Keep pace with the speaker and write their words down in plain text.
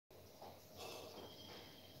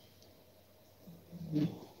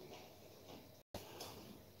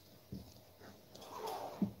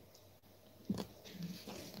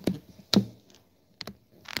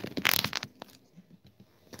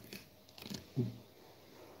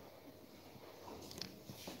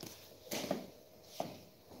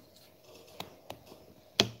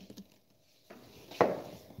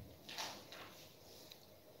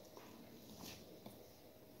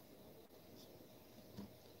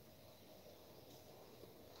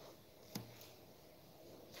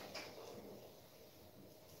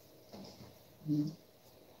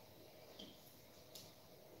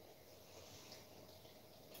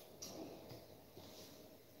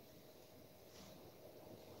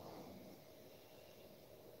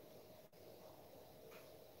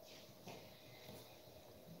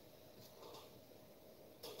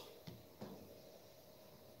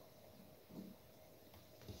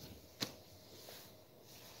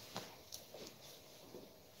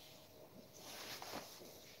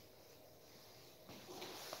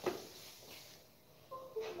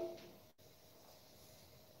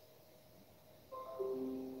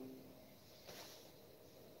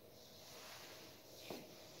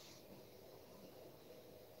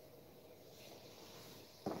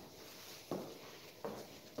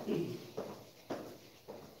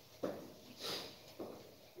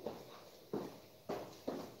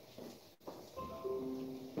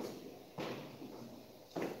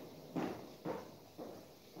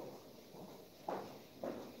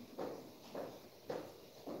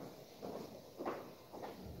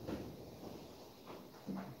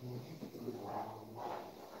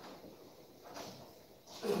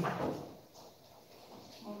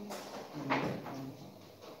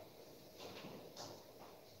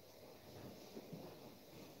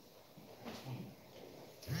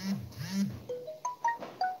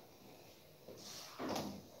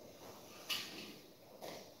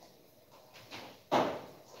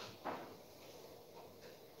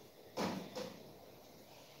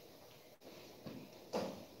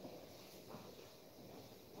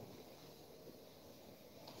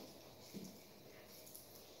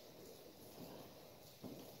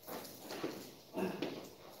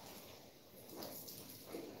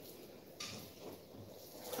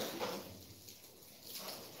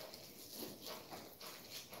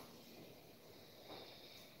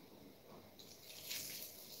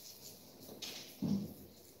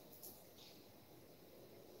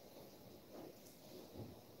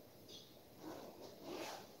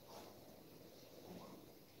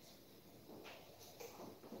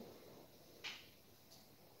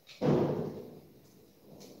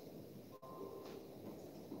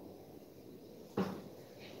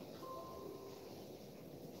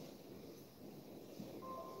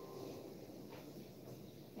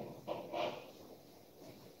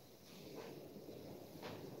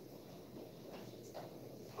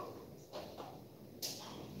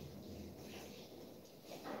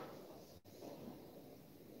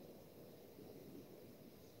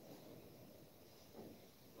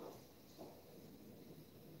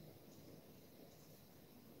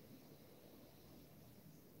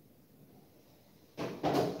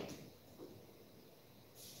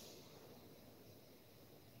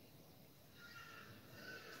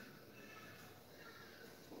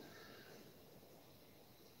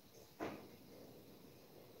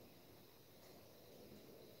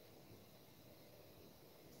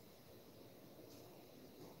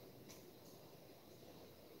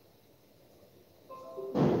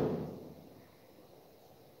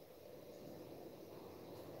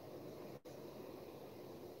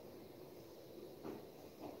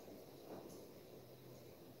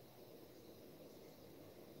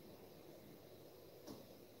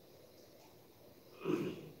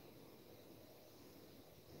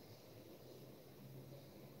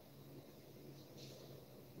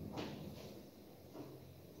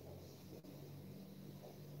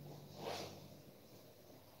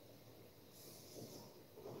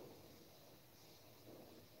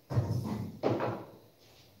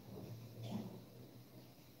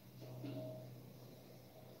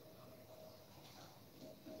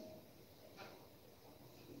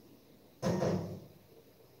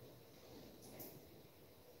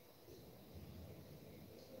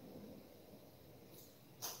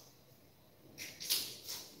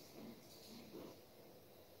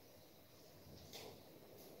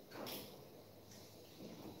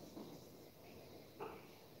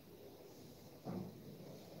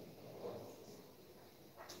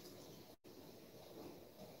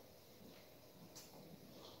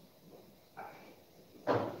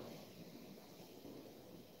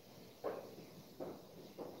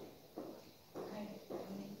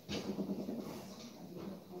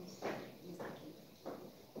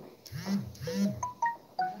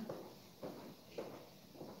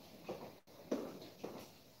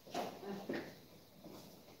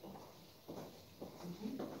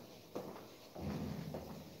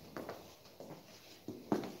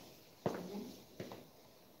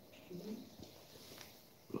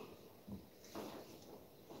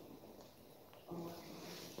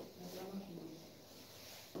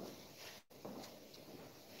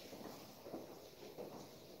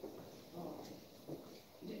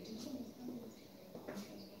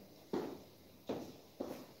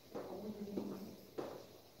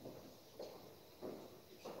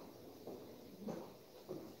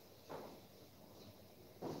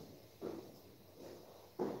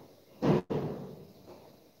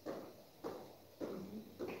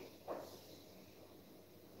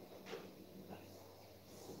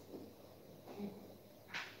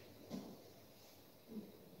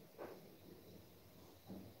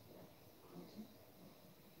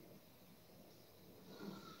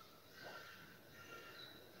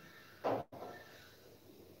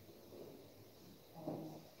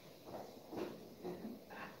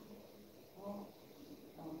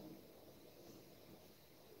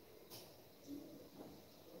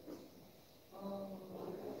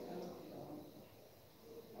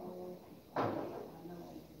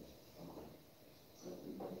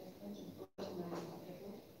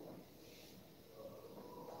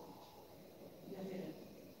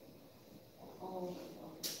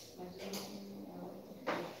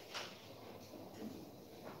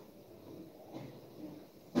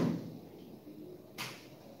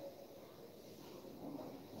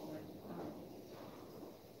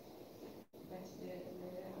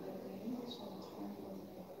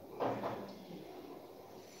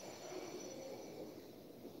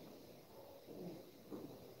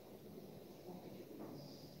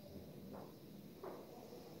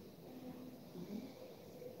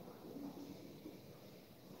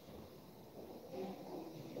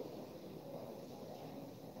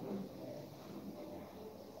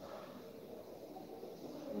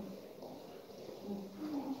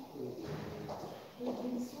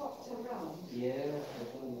Yeah,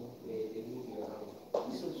 they move you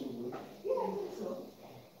around. This also good. Yeah, I think so.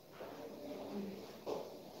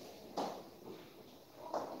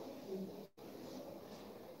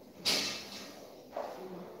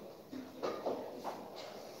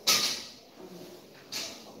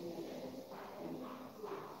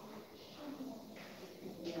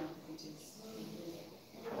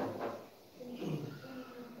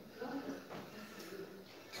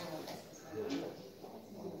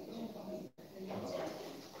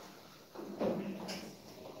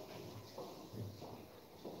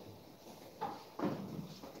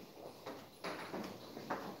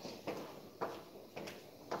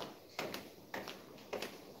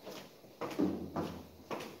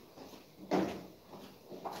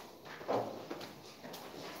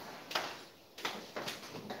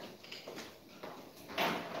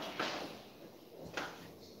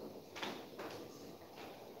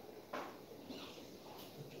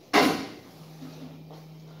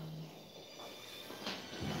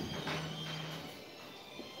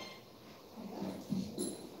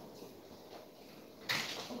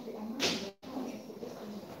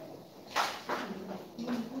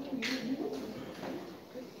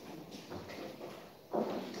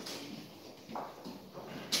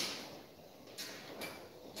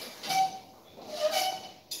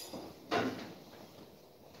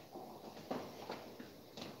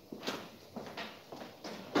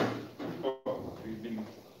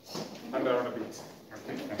 Around a bit.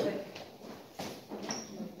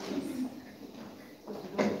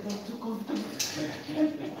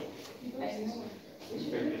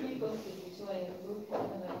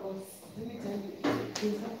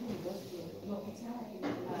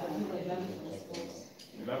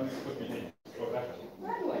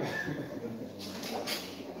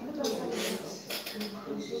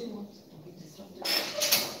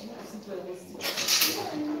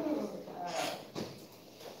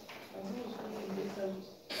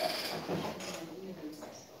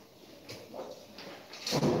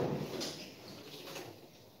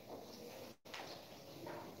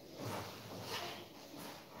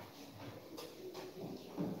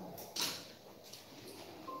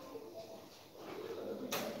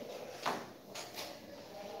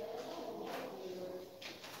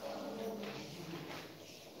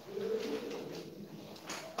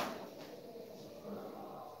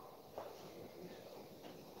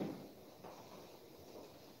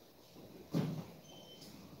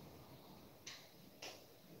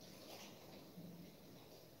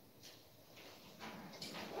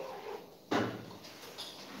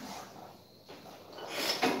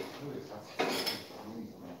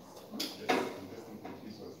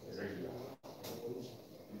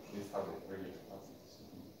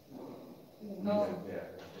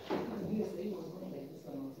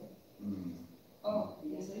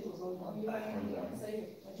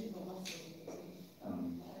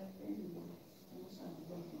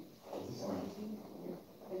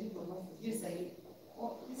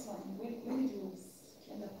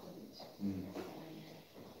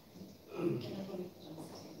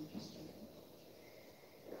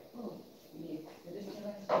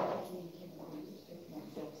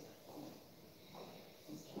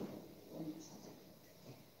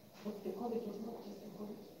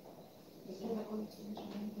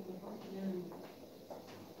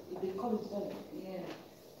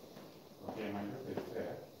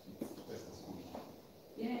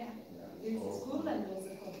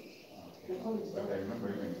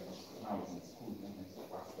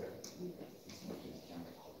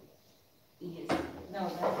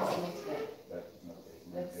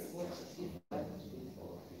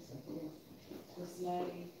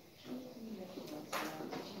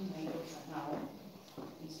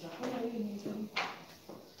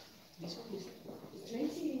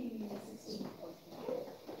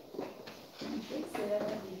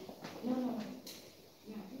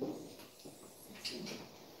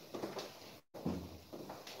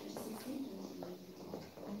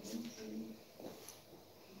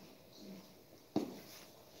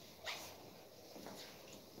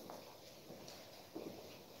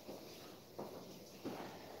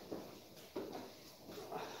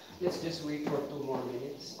 Let's just wait for 2 more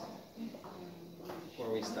minutes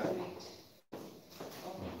before we start.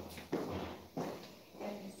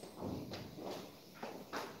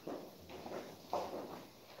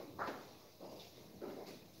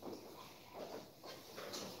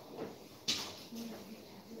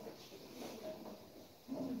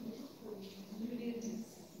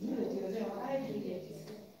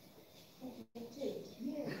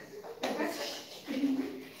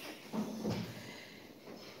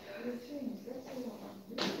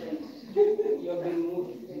 You've been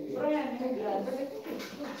moved. So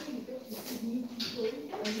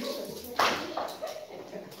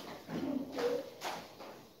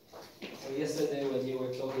yesterday when you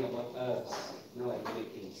were talking about herbs, now I'm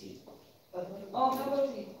making tea. Oh, herbal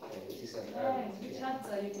tea. This is an Nice. herb. Which herbs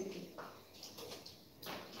are you taking?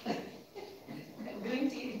 Green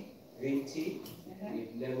tea. Green tea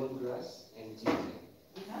with lemongrass and ginger.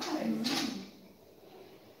 Nice.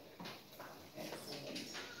 Excellent.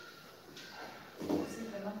 See,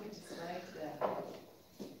 the market is right there.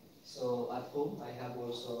 So at home I have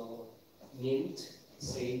also mint,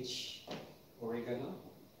 sage, oregano,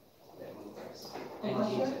 lemongrass, and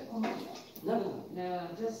ginger. No, No,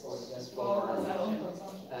 just just for for our own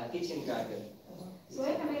consumption. kitchen garden. So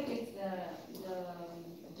where can I get the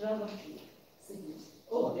dragon tea seeds?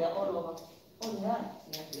 Oh, they are all over. Oh, they are?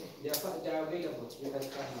 Yeah. They are available. You can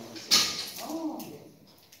come and see. Oh.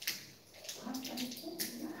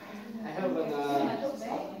 I have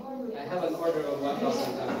an order of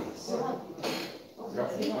 1,000 copies.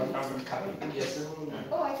 Roughly 1,000 copies. Yes.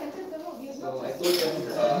 Oh, I can take them all. So I told them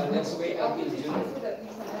let's wait until June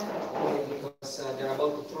because they're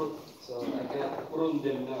about to fruit. So I cannot prune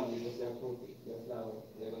them now because they're fruity. They're flower.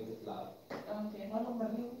 They're going to flower. Okay. How long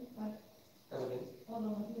have you had? Come again? How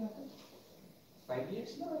long have you had? 5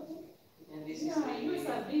 years now, I think. And this is yours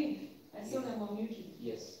are big. I saw them on YouTube.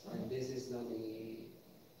 Yes, and this is now the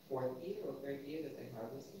 4th year or 3rd year that I'm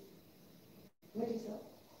harvesting. What is that?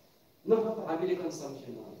 No, family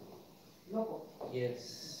consumption now. Local.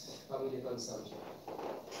 Yes, family consumption.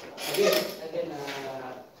 Again,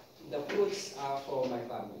 the fruits are for my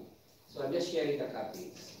family. So I'm just sharing the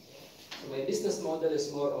cuttings. So my business model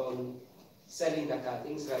is more on selling the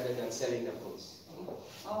cuttings rather than selling the fruits.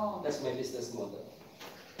 Oh. That's my business model.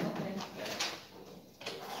 Okay.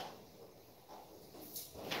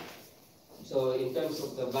 So in terms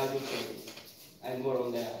of the value chain, I'm more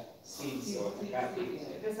on the seeds or the cuttings.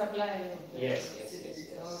 The supply. Yes. Okay.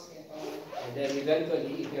 And then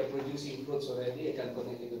eventually, if you're producing fruits already, I can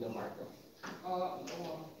connect it to the market. Okay.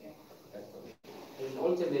 And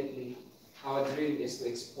ultimately, our dream is to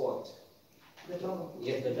export The dragon.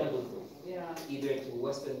 the dragon fruit, Yeah. either to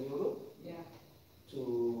Western Europe, Yeah.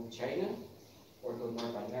 to China, or to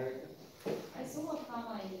North America. I saw a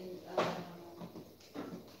farmer in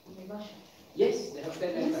Russia. Yes, they have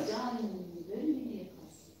 10 He's acres. done very many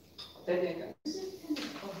acres. 10 acres.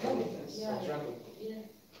 Of 10 acres Yeah. of dragon fruit. Yeah.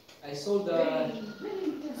 I sold Very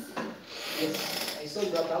intensive. yes, I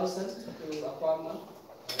sold 1,000 to a farmer,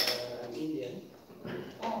 an Indian,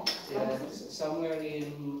 Oh. somewhere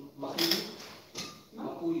in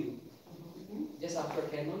Makuyu, just after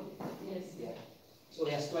Kenon. Yes. Yeah. So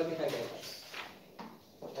he has 25 acres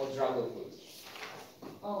of dragon fruit.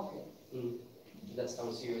 Okay. That's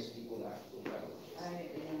how serious people are to dragon fruit.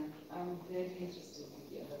 I'm very interested.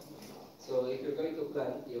 Yeah. So if you're going to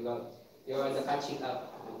plant, you're on the catching up.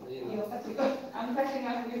 You know. I'm catching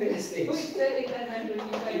up with this.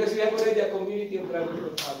 Because we have already a community of dragon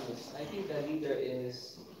fruit farmers. I think the leader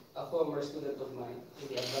is a former student of mine in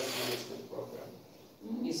the advanced management program.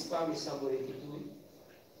 His farm is somewhere in between.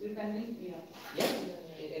 You can link here. Yeah.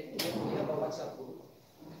 We have a WhatsApp group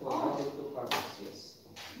for dragon fruit farmers. Yes.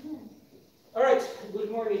 All right. Good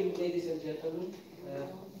morning, ladies and gentlemen.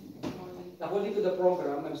 According to the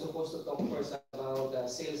program, I'm supposed to talk first about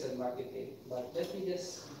sales and marketing, but let me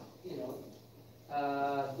just,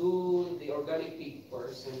 do the organic pig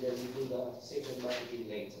first, and then we do the sales and marketing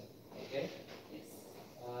later. Okay? Yes.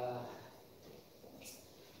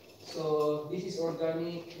 So this is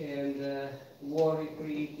organic and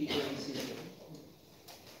worry-free piggery system.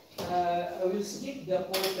 I will skip the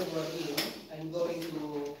point of review. I'm going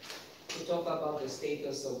to talk about the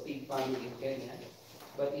status of pig farming in Kenya.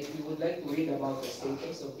 But if you would like to read about the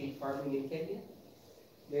status of pig farming in Kenya,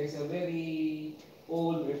 there's a very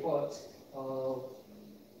old report of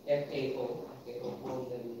F.A.O., Food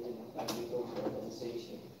and Agriculture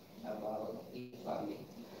Organization, about pig farming.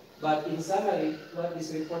 But in summary, what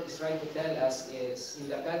this report is trying to tell us is, in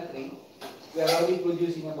the country, we are only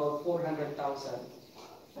producing about 400,000,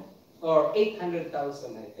 or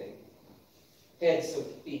 800,000, I think, heads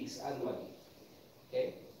of pigs annually.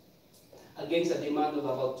 Okay? Against a demand of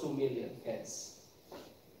about 2 million heads.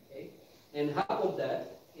 Okay? And half of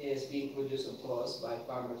that is being produced, of course, by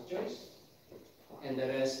farmers' choice, and the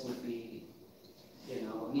rest would be,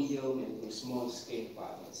 medium and to small-scale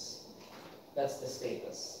farmers. That's the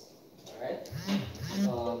status, all right,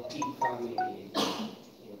 of pig farming in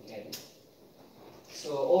Kenya.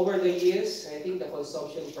 So over the years, I think the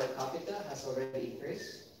consumption per capita has already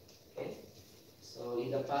increased. Okay? So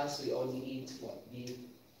in the past, we only eat beef,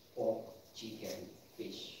 pork, chicken,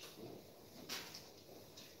 fish.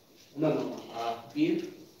 beef,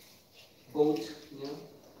 goat,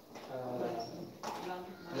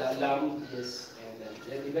 lamb, yes, and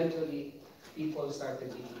then eventually people started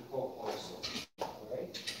eating pork also. All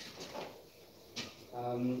right.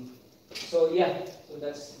 So yeah, so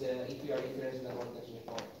that's the if you are interested about that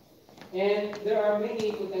report. And there are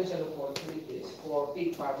many potential opportunities for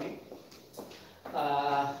pig farming.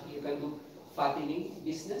 You can do fattening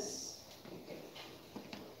business. Okay.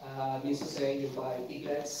 Means to say you buy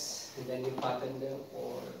piglets and then you fatten them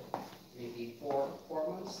for maybe 4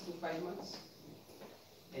 months to 5 months,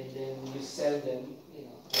 and then you sell them,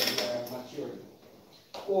 when they are mature.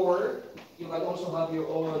 Or you can also have your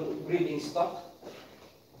own breeding stock.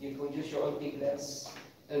 You produce your own piglets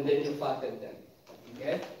and then you fatten them.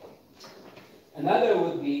 Okay. Another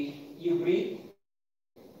would be you breed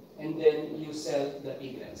and then you sell the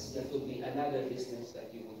piglets. That would be another business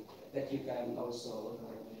that you can also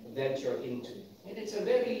venture into. And it's a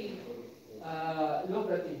very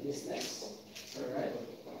lucrative business. All right.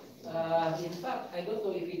 In fact, I don't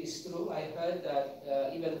know if it is true. I heard that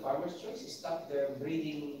even Farmers Choice stopped their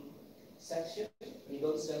breeding section. They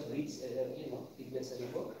don't sell breeds, piglets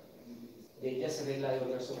anymore. They just rely on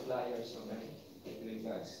their suppliers in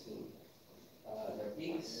regards to their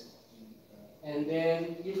pigs. And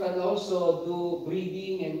then you can also do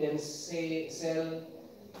breeding and then sell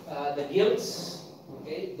the gilts,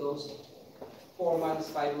 okay, those 4 months,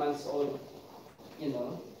 5 months old,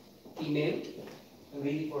 female,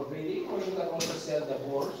 ready for breeding, or you can also sell the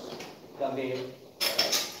boars, the male.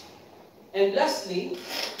 And lastly,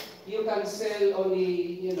 you can sell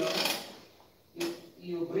only,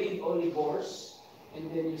 you breed only boars, and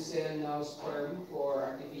then you sell now sperm for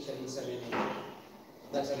artificial insemination.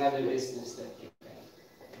 That's another business that you can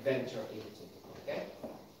venture into. Okay?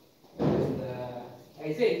 And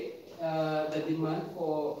I think the demand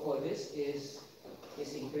for this is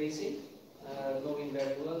increasing, knowing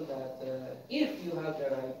very well that if you have the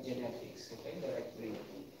right genetics, okay, the right breed.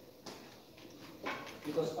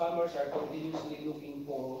 Because farmers are continuously looking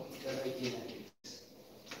for the right genetics.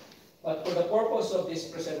 But for the purpose of this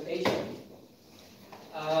presentation,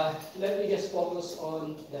 let me just focus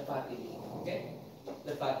on the fattening, okay?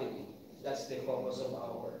 The fattening. That's the focus of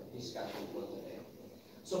our discussion for today.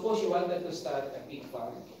 Suppose you wanted to start a pig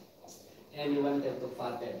farm and you wanted to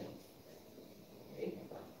fatten, okay,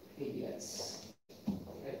 piglets.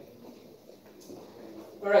 Okay.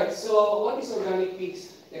 All right. So, what is organic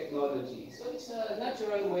pigs technology? So, it's a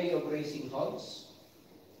natural way of raising hogs.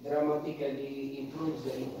 Dramatically improves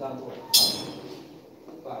the income of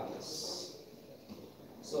farmers.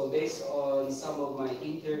 So based on some of my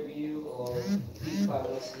interview of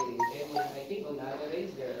farmers here in Kenya, I think on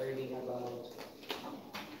average they're earning about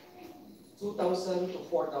 2,000 to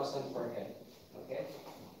 4,000 per head. Okay,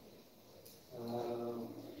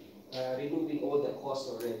 removing all the costs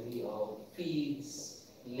already of feeds,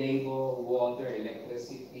 labor, water,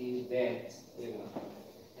 electricity, debt,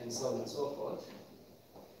 and so on and so forth.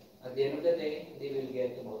 At the end of the day, they will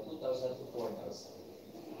get about 2,000 to 4,000.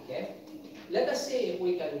 Okay. Let us say if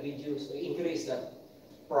we can increase that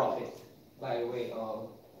profit by way of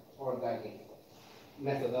organic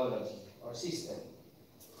methodology or system.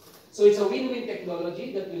 So it's a win-win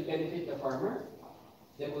technology that will benefit the farmer,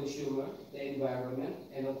 the consumer, the environment,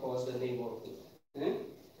 and of course the neighborhood. Okay?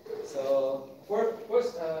 So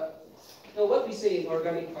first, what we say in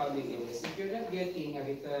organic farming is if you're not getting a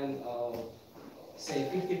return of, say,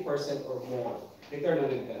 50% or more return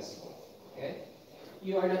on investment, okay?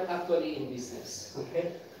 You are not actually in business.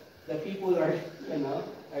 Okay, the people are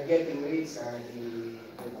getting rich are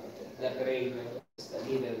the traders, the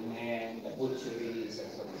middlemen, the butcheries, and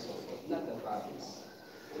so on and so forth. Not the farmers,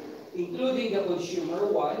 including the consumer.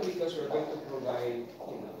 Why? Because we're going to provide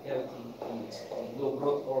healthy meat, no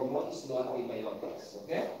growth hormones, no antibiotics.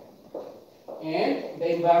 Okay, and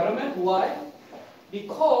the environment. Why?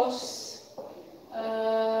 Because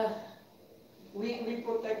we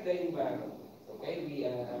protect the environment. Okay, we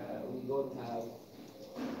don't have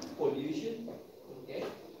pollution. Okay,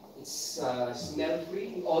 it's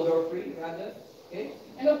smell-free, odor-free rather. Okay,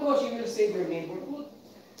 and of course you will save your neighborhood.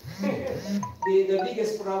 the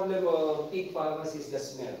biggest problem of pig farmers is the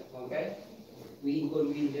smell. Okay, we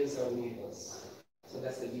inconvenience our neighbors, so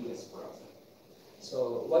that's the biggest problem.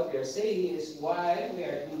 So what we are saying is why we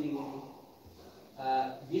are doing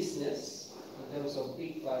business in terms of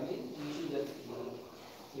pig farming, we shouldn't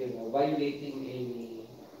be violating any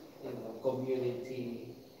community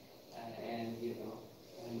and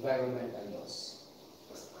environmental laws.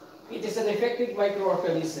 It is an effective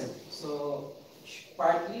microorganism. So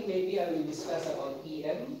partly maybe I will discuss about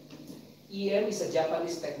EM. EM is a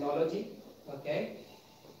Japanese technology. Okay,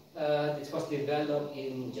 This was developed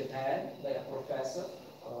in Japan by a professor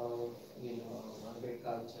of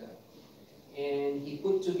agriculture. And he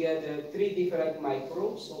put together 3 different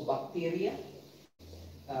microbes or bacteria.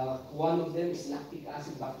 One of them is lactic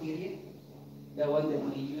acid bacteria, the one that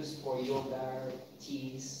we use for yogurt,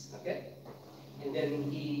 cheese, okay? And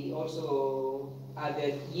then he also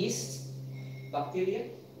added yeast bacteria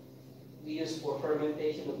we use for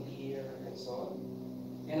fermentation of beer and so on.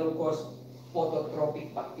 And of course,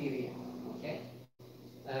 phototropic bacteria, okay?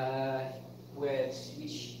 Which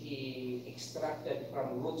he extracted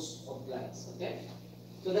from roots of plants, okay?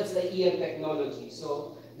 So that's the EM technology.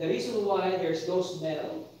 So the reason why there's no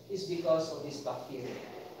smell is because of this bacteria,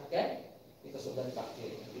 okay? Because of that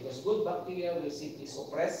bacteria. Because good bacteria will simply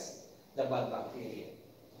suppress the bad bacteria.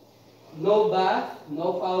 No bath,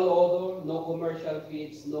 no foul odor, no commercial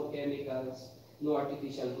feeds, no chemicals, no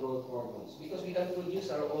artificial growth hormones. Because we can produce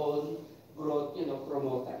our own growth,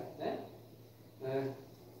 promoter.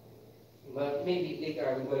 But maybe later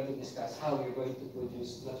I'm going to discuss how we're going to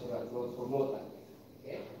produce natural growth promoter.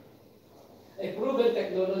 Okay? A proven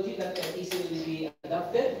technology that can easily be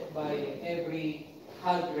adopted by every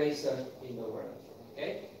hog raiser in the world.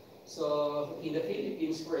 Okay? So in the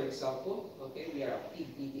Philippines, for example, okay, we are a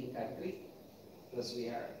pig-eating country because we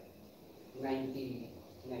are 95%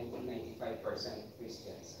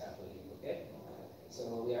 Christians, Catholic. Okay?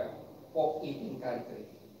 So we are a pork-eating country.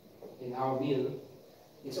 In our meal,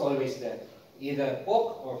 it's always there, either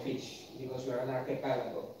pork or fish, because we're an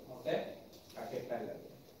archipelago, okay? Archipelago.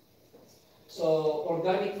 So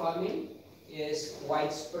organic farming is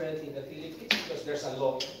widespread in the Philippines because there's a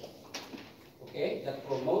law, okay, that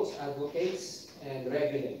promotes, advocates, and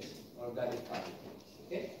regulates organic farming,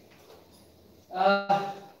 okay?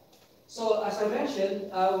 So as I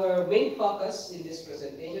mentioned, our main focus in this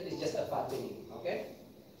presentation is just the fattening, okay?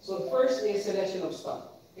 So first is selection of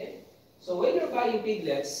stock, okay? So when you're buying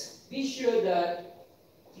piglets, be sure that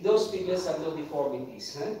those piglets have no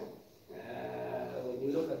deformities. Huh? When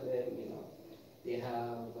you look at them, they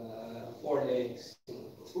have 4 legs.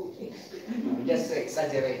 Just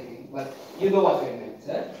exaggerating, but you know what I meant.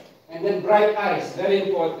 Huh? And then bright eyes, very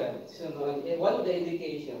important. So one of the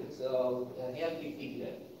indications of a healthy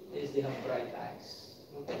piglet is they have bright eyes.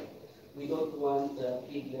 Okay? We don't want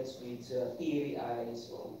piglets with teary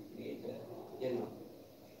eyes or with,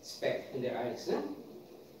 speck in their eyes. Huh?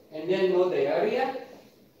 And then no diarrhea.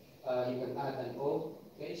 You can add an O.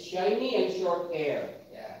 Okay? Shiny and short hair.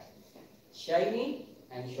 Yeah. Shiny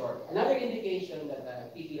and short. Another indication that a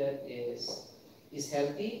piglet is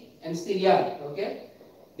healthy and still young. Okay?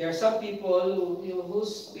 There are some people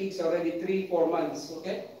whose pigs are already 3-4 months.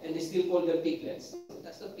 Okay? And they still call them piglets.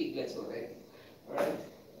 That's not piglets already. Alright?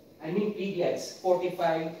 I mean piglets.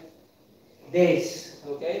 45 days.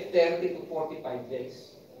 Okay? 30 to 45 days.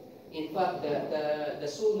 In fact, the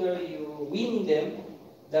sooner you wean them,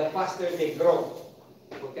 the faster they grow.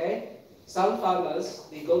 Okay? Some farmers,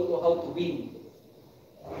 they don't know how to wean.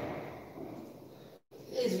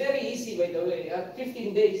 It's very easy, by the way. At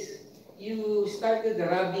 15 days, you started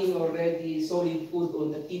rubbing already solid food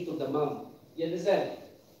on the teeth of the mom. You understand?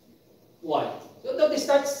 Why? So now they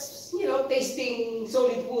start, tasting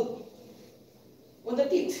solid food on the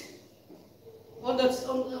teeth. When they're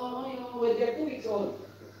 2 weeks old.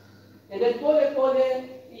 And then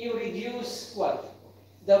you reduce what?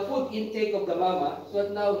 The food intake of the mama, so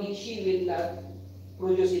that now she will not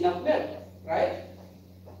produce enough milk, right?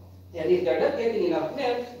 And if they're not getting enough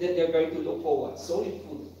milk, then they're going to look for what? Solid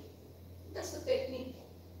food. That's the technique.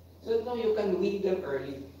 So now you can wean them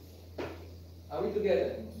early. Are we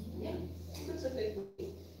together? Yeah, that's the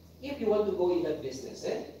technique. If you want to go in that business,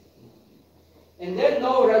 eh? And then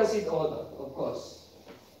no rancid odor, of course.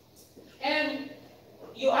 And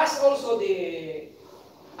you ask also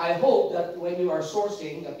I hope that when you are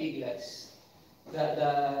sourcing the piglets,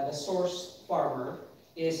 the source farmer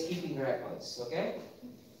is keeping records, okay?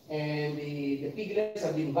 And the piglets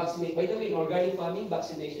have been vaccinated. By the way, in organic farming,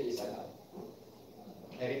 vaccination is allowed.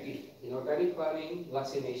 I repeat, in organic farming,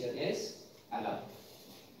 vaccination is allowed.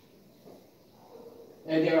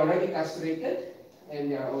 And they are already castrated,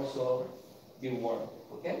 and they are also dewormed,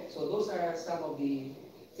 okay? So those are some of the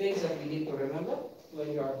things that we need to remember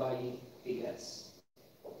when you are buying piglets.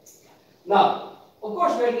 Now, of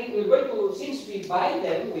course, we're going to, since we buy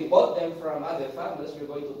them, we bought them from other farmers, we're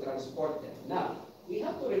going to transport them. Now, we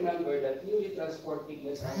have to remember that newly transported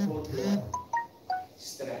piglets are prone to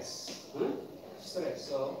stress.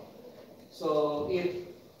 Stress. So if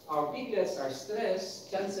our piglets are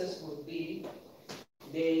stressed, chances would be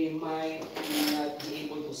they might not be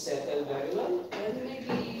able to settle very well. And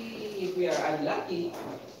maybe if we are unlucky,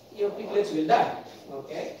 your piglets will die.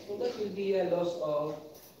 Okay? So that will be a loss of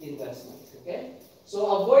investment. Okay?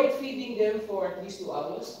 So avoid feeding them for at least 2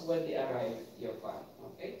 hours when they arrive at your farm.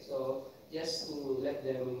 Okay? So just to let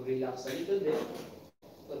them relax a little bit,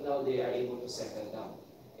 but now they are able to settle down.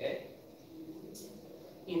 Okay?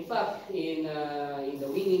 In fact, in the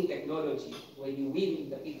weaning technology, when you wean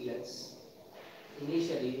the piglets,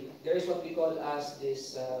 initially, there is what we call as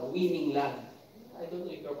this weaning lag. I don't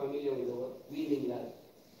know if you're familiar with the word weaning lag.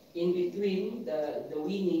 In between the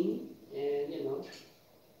weaning and,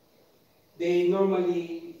 they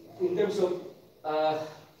normally, in terms of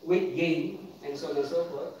weight gain and so on and so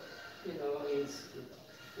forth,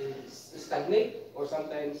 it's stagnate or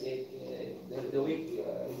sometimes the weight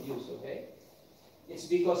reduce, okay? It's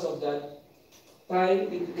because of that time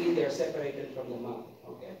between they're separated from the mom,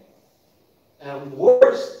 okay?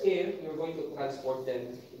 Worse if you're going to transport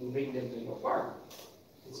them and bring them to your farm.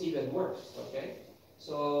 It's even worse, okay?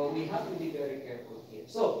 So we have to be very careful here.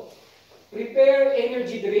 So, prepare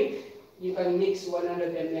energy drink. You can mix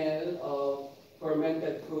 100 ml of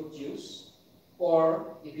fermented fruit juice, or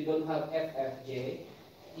if you don't have FFJ,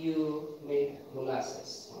 you make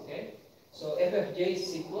molasses, okay? So FFJ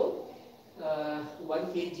is simple.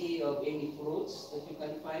 1 kg of any fruits that you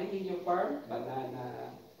can find in your farm,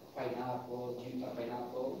 banana, pineapple,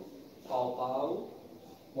 pineapple, pawpaw,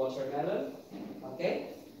 watermelon,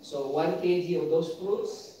 okay? So 1 kg of those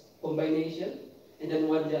fruits, combination, and then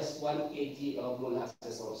just 1 kg of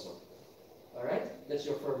molasses also. All right? That's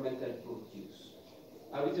your fermented fruit juice.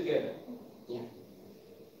 Are we together? Yeah.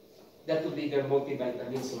 That would be their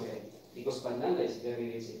multivitamins already, because banana is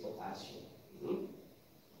very rich in potassium.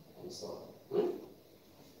 And so on.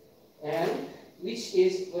 And which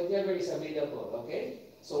is whatever is available, okay?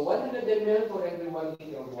 So 100 ml for every 1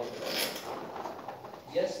 liter of water.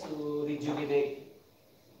 Just to rejuvenate,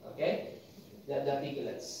 okay? The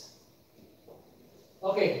piglets.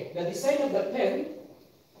 Okay, the design of the pen,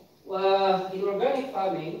 in organic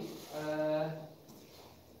farming,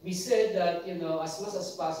 we said that, as much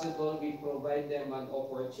as possible, we provide them an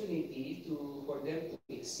opportunity for them to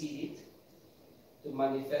exceed it, to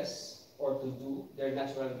manifest, or to do their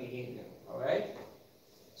natural behavior, all right?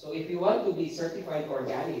 So if you want to be certified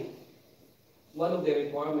organic, one of the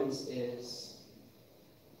requirements is,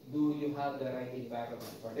 do you have the right environment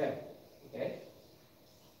for them, okay?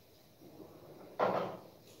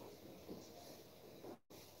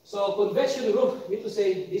 So convection roof, we need to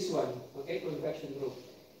say this one, okay, convection roof.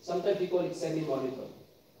 Sometimes we call it semi-monitor.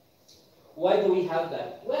 Why do we have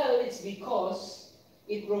that? Well, it's because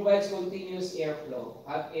it provides continuous airflow.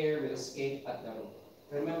 Hot air will escape at the roof.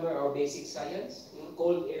 Remember our basic science?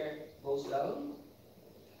 Cold air goes down,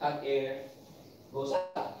 hot air goes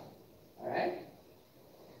up. Alright?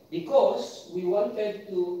 Because we wanted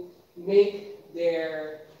to make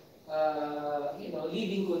their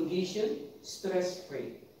living condition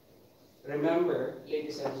stress-free. Remember,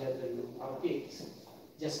 ladies and gentlemen, our pigs,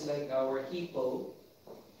 just like our hippo,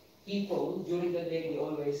 during the day, they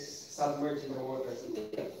always submerge in the water.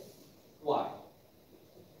 Why?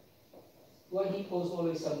 Why hippos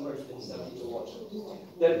always submerge themselves in the water?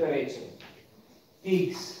 Temperature.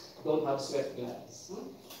 Pigs don't have sweat glands.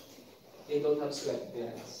 They don't have sweat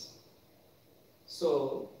glands.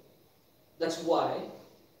 So, that's why,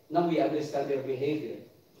 now we understand their behavior.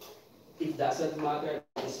 It doesn't matter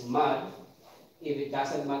if it's mud, if it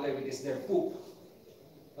doesn't matter if it is their poop.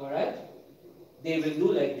 Alright? They will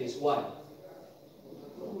do like this. Why?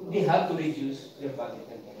 They have to reduce their body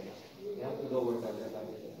temperature. They have to lower their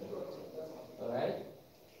body temperature. Alright?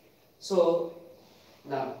 So,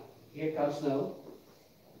 now, here comes now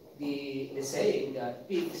the saying that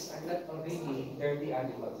pigs are not already dirty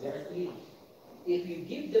animals. They are clean. If you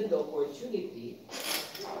give them the opportunity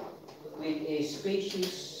with a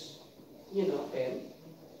spacious, pen,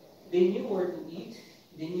 they knew where to eat,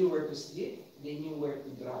 they knew where to sleep, they knew where to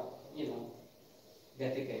drop,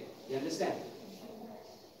 defecate. You understand?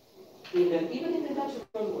 Even in the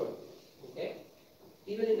natural world, okay?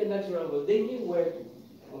 Even in the natural world, they knew where to,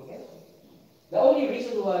 okay? The only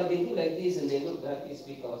reason why they do like this and they look that is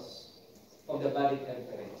because of the body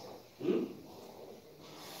temperature.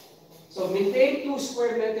 So maintain 2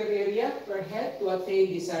 square meter area per head to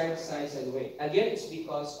attain desired size and weight. Again, it's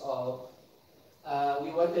because of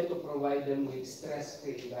we wanted to provide them with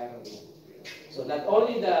stress-free environment. So not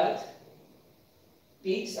only that,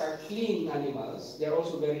 pigs are clean animals, they're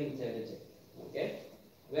also very intelligent. Okay?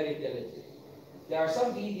 Very intelligent. There are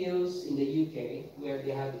some videos in the UK where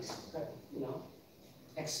they have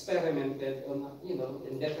experimented on,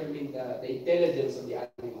 and determined the intelligence of the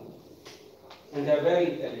animal. And they're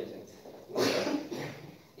very intelligent.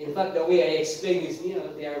 In fact, the way I explain this,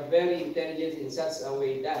 they are very intelligent in such a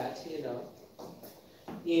way that,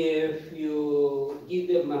 if you give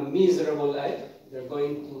them a miserable life, they're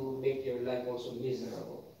going to make your life also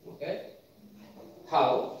miserable. Okay?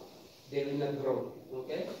 How? They will not grow.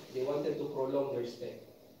 Okay? They wanted to prolong their stay.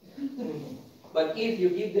 But if you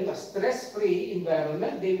give them a stress-free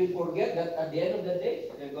environment, they will forget that at the end of the day,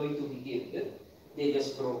 they're going to be killed. They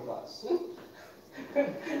just grow fast.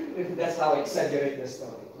 That's how I exaggerate the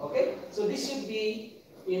story. Okay? So this should be,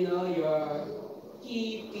 your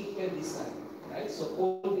key picture design. Right? So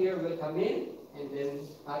cold air will come in, and then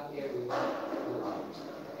hot air will go out.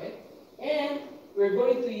 Okay? And we're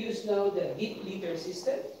going to use now the deep liter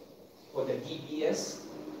system, or the DBS.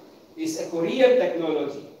 It's a Korean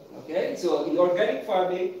technology. Okay? So in organic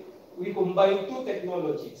farming, we combine two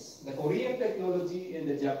technologies, the Korean technology and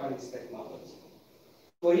the Japanese technology.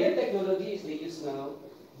 Korean technology is they use now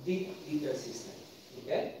deep liter system.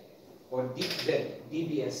 Okay? Or deep bed,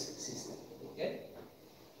 DBS system. Okay?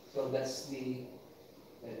 So that's the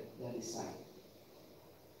design.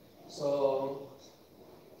 So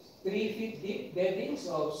 3 feet deep beddings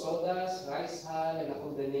of sawdust, rice hull, and a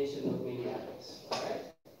combination of many others.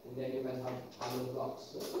 Alright? And then you can have hollow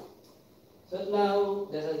blocks. So now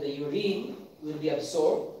the urine will be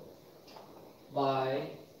absorbed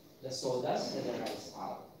by the sawdust and the rice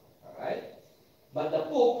hull. Alright? But the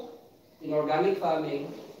poop in organic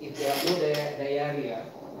farming, if they have no diarrhea,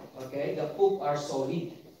 okay, the poop are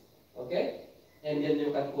solid. Okay? And then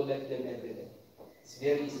you can collect them every day. It's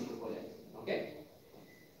very easy to collect. Okay?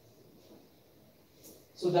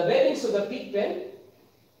 So the beddings of the pig pen,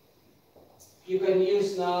 you can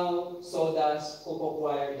use now sawdust, cocoa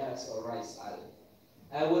coir dust, or rice hull.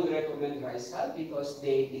 I would recommend rice hull because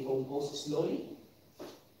they decompose slowly.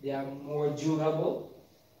 They are more durable.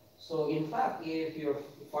 So in fact, if your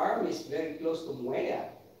farm is very close to Muea,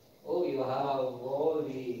 you have all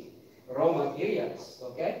the raw materials,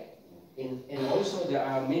 okay? And also there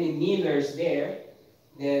are many millers there.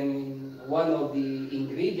 Then one of the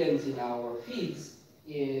ingredients in our feeds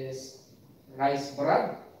is rice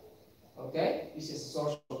bran, okay? This is a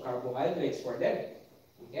source of carbohydrates for them,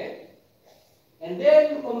 okay? And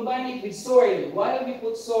then combine it with soil. Why we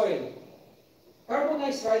put soil?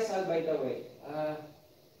 Carbonized rice hull, by the way.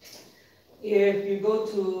 If you go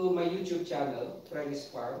to my YouTube channel, Freddie's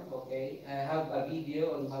Farm, okay, I have a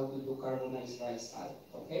video on how to do carbonized rice hull,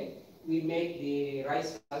 okay? We make the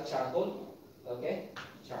rice hull charcoal, okay?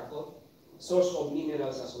 Charcoal. Source of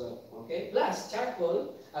minerals as well, okay? Plus,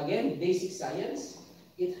 charcoal, again, basic science,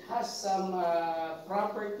 it has some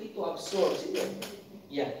property to absorb.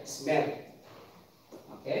 Yeah, smell.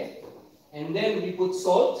 Okay? And then we put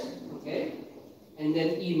salt, okay? And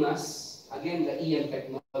then EMAS, again, the EM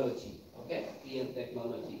technology, okay? EM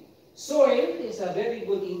technology. Soil is a very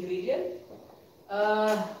good ingredient.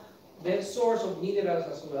 The source of minerals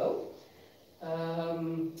as well.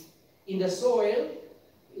 In the soil,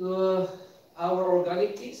 our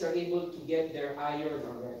organic pigs are able to get their iron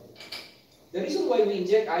already. The reason why we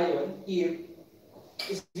inject iron here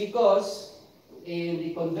is because in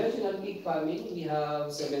the conventional pig farming, we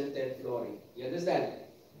have cemented flooring. You understand?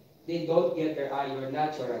 They don't get their iron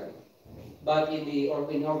naturally. But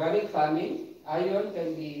in organic farming, iron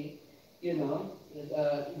can be,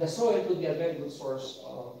 the soil could be a very good source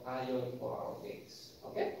of iron for our pigs.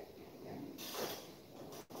 Okay?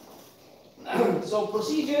 Yeah. So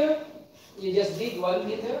procedure, you just dig 1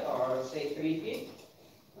 meter or say 3 feet.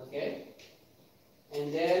 Okay?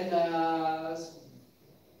 And then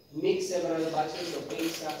mix several batches of 8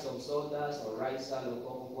 sacks of sawdust or rice hull or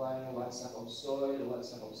cocoa coir, 1 sack of soil, 1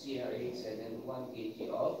 sack of CRH, and then 1 kg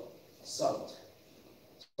of salt.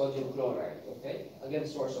 Sodium chloride, okay? Again,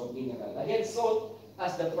 source of mineral. Again, salt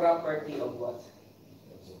has the property of what?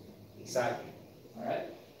 Exactly. Alright?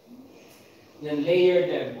 Then layer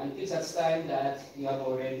them until such time that you have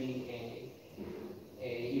already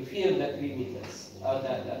you fill the 3 meters, the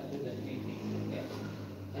 3 feet. Okay?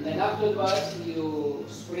 And then afterwards, you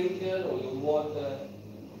sprinkle or you water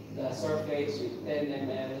the surface with 10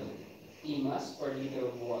 ml EMAS per liter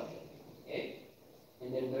of water. Okay?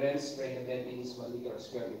 And then spray the beddings 1 liter or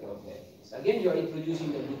square meter of beddings. Again, you're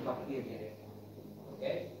introducing the good bacteria.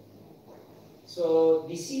 Okay? So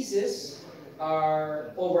diseases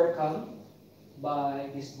are overcome by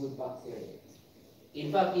this good bacteria.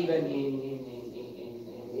 In fact, even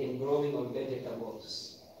in growing of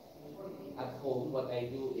vegetables at home, what I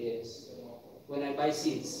do is when I buy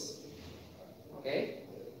seeds, okay?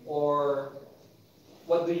 Or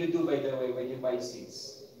what do you do, by the way, when you buy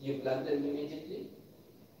seeds? You plant them immediately?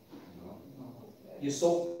 You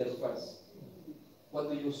soak them first. What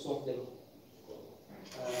do you soak them?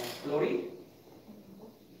 chlorine?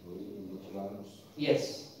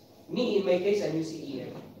 Yes. Me, in my case, I'm using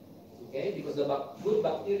EM. Okay, because the good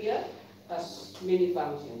bacteria has many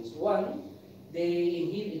functions. One, they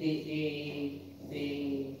inhibit,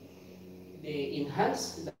 they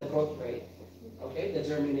enhance the growth rate. Okay, the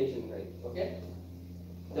germination rate. Okay,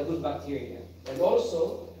 the good bacteria, and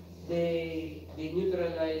also they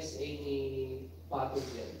neutralize any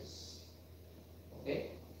pathogens.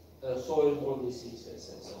 Okay, soil-borne diseases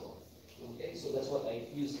and so on. Okay, so that's what I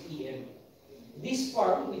use EM. This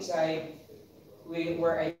farm,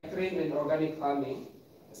 where I train in organic farming,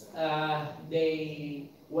 they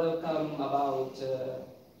welcome about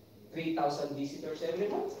 3,000 visitors every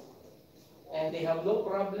month, and they have no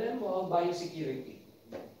problem of biosecurity.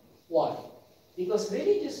 Why? Because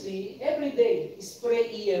religiously, every day, spray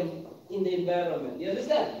EM in the environment. You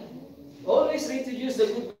understand? Always reintroduce the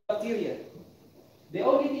good bacteria. The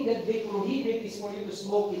only thing that they prohibit is for you to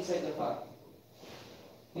smoke inside the farm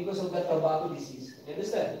because of that tobacco disease. You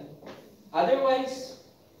understand? Otherwise,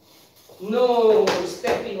 no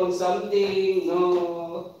stepping on something,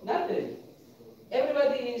 no, nothing.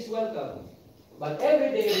 Everybody is welcome. But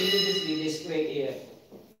every day, religiously, they spray air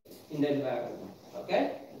in the environment.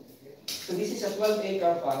 Okay? So this is a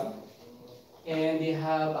 12-acre farm, and they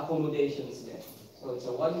have accommodations there. So it's a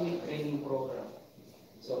 1-week training program.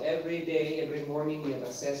 So every day, every morning, we have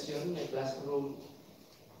a session, a classroom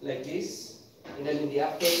like this. And then in the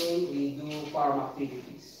afternoon, we do farm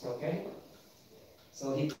activities. Okay?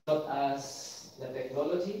 So he taught us the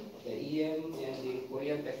technology, the EM and the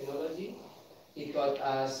Korean technology. He taught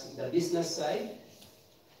us the business side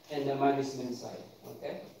and the management side.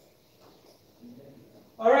 Okay?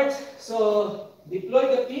 Alright, so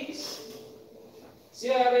deploy the pigs.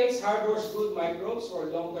 CRH harbors good microbes for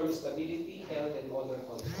long-term stability, health, and odor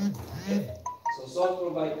control. Okay? So salt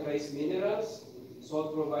provides trace minerals,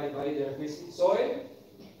 salt provides biodiversity, soil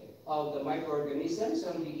of the microorganisms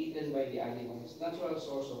and be eaten by the animals. Natural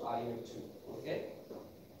source of iron too. Okay?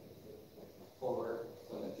 For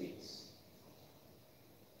the pigs.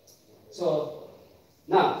 So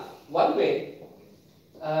now, one way,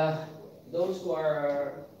 those who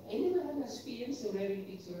are, anyone have experience in rearing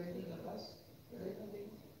pigs already in the past?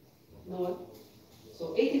 No one?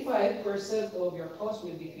 So 85% of your cost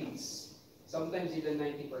will be feeds. Sometimes even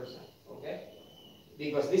 90%. Okay?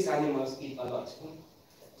 Because these animals eat a lot.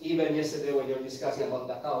 Even yesterday when you were discussing about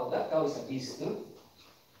the cow, that cow is a beast. No?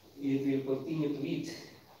 It will continue to eat.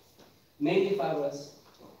 Many farmers,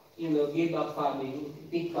 give up farming,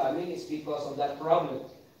 pig farming, is because of that problem.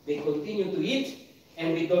 They continue to eat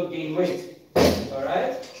and they don't gain weight.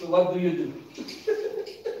 Alright? So what do you do?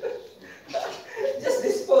 Just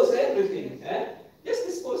dispose everything. Eh? Just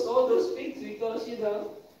dispose all those pigs because,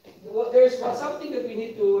 there's something that we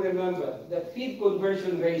need to remember. The feed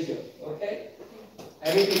conversion ratio. Okay?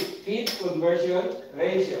 I repeat, feed conversion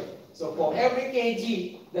ratio. So for every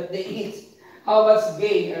kg that they eat, how much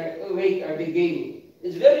weight are they gaining?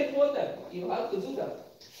 It's very important. You have to do that.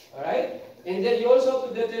 Alright? And then you also have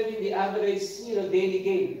to determine the average, daily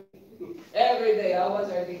gain. Every day, how much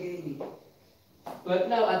are they gaining? But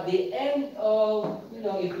now, at the end of,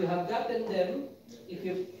 if you have gotten them, if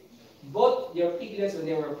you bought your piglets when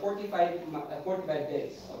they were 45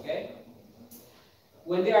 days, okay?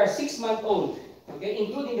 When they are 6 months old, okay,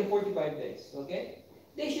 including the 45 days, okay,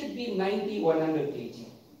 they should be 90, 100 kg,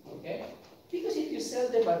 okay? Because if you sell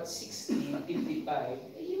them at 60, 55,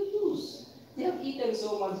 you lose. They have eaten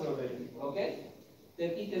so much already, okay?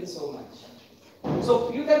 They've eaten so much.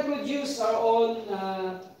 So you can produce our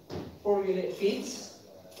own formula feeds,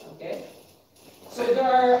 okay? So there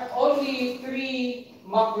are only 3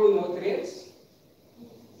 macronutrients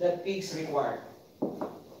that pigs require.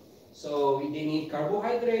 So they need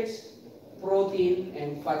carbohydrates, protein,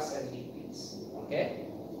 and fats and lipids, okay?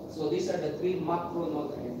 So these are the 3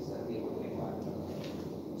 macronutrients that they would require.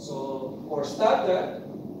 So for starter,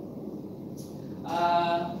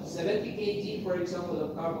 70 kg, for example,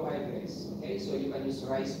 of carbohydrates. Okay, so you can use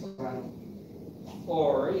rice bran,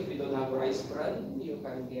 or if you don't have rice bran, you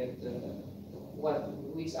can get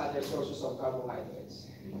which other sources of carbohydrates?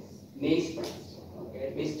 Maize bran.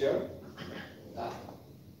 Okay, maize germ.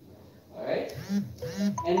 All right.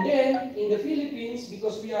 And then in the Philippines,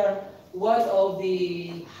 because we are one of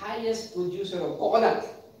the highest producer of coconut,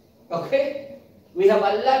 okay, we have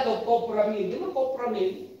a lot of copra meal. You know copra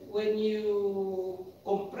meal? When you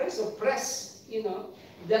compress or press,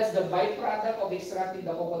 that's the byproduct of extracting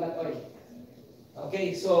the coconut oil.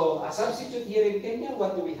 Okay, so a substitute here in Kenya,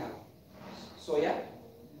 what do we have? Soya?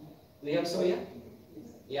 Do we have soya?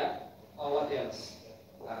 Yeah? Or what else?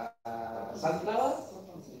 Sunflower?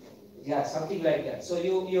 Yeah, something like that. So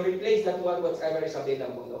you replace that one whatever is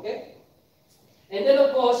available, okay? And then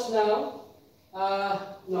of course now,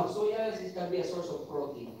 no, soya it can be a source of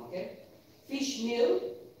protein, okay? Fish meal,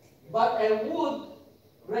 but I would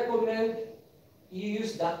recommend you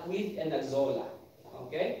use duckweed and azolla,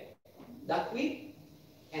 okay? Duckweed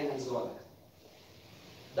and azolla.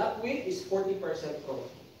 Duckweed is 40%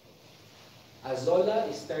 protein. Azolla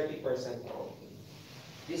is 30% protein.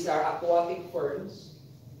 These are aquatic ferns,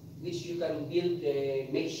 which you can build a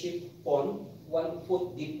makeshift pond, 1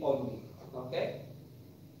 foot deep only, okay?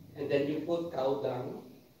 And then you put cow dung,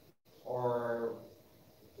 or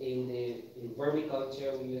in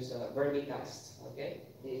vermiculture we use a vermicast, okay?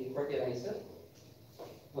 In fertilizer.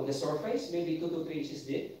 On the surface, maybe 2 to 3 inches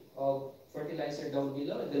deep of fertilizer down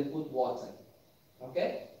below, and then put water,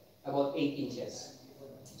 okay? About 8 inches.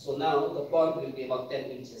 So now the pond will be about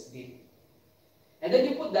 10 inches deep. And then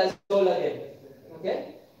you put the azolla in,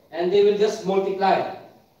 okay? And they will just multiply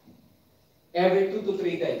every 2 to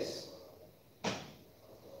 3 days.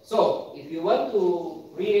 So, if you want to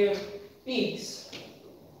rear pigs,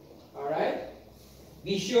 all right,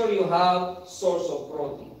 be sure you have source of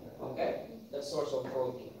protein, okay? The source of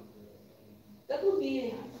protein. That would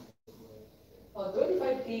be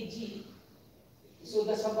 25 kg. So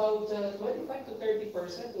that's about 25 to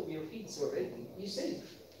 30% of your feeds already. You save,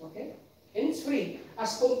 okay? And it's free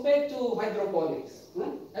as compared to hydroponics.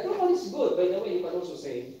 Hydroponics is good, by the way, you can also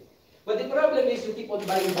save. But the problem is you keep on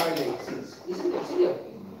buying barley seeds, isn't it? See,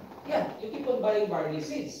 yeah, you keep on buying barley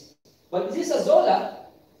seeds. But this azolla,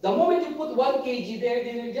 the moment you put 1 kg there,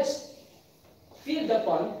 they will just fill the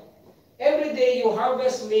pond. Every day you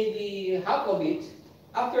harvest maybe half of it.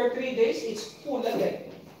 After 3 days, it's full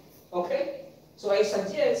again. Okay? So I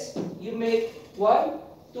suggest you make 1,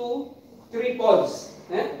 2, 3 ponds.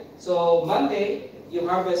 So Monday, you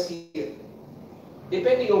harvest here.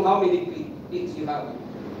 Depending on how many pigs you have.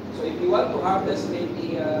 So if you want to harvest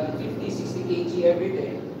maybe 50, 60 kg every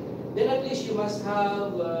day, then at least you must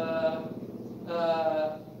have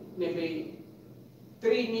maybe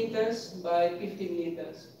 3 meters by 15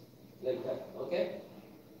 meters. Like that, okay?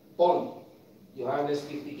 Pond, you harvest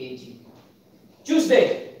 50 kg.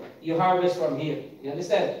 Tuesday, you harvest from here. You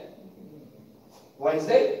understand?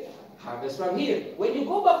 Wednesday, harvest from here. When you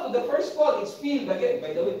go back to the first pond, it's filled again,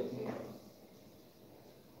 by the way.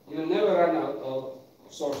 You'll never run out of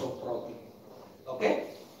source of protein.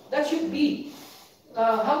 Okay? That should be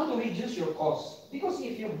how to reduce your cost. Because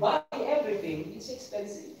if you buy everything, it's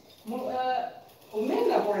expensive.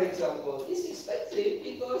 Omena, for example, is expensive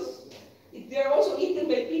because they are also eaten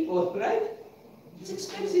by people, right? It's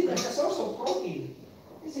expensive as a source of protein.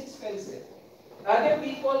 It's expensive. Other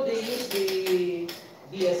people, they use the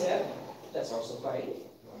BSF. That's also fine.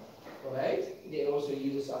 Right? They also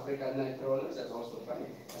use African night crawlers. That's also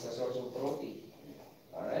fine as a source of protein.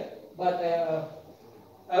 All right? But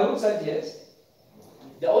I would suggest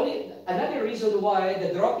another reason why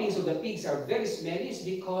the droppings of the pigs are very smelly is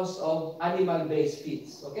because of animal-based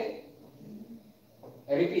feeds. Okay?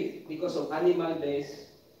 I repeat, because of animal-based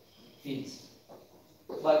feeds.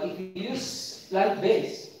 But if you use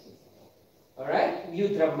plant-based, all right, you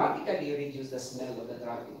dramatically reduce the smell of the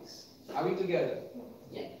droppings. Are we together?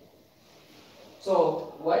 Yeah.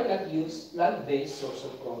 So why not use plant-based source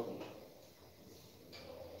of protein?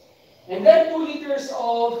 And then 2 liters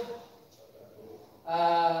of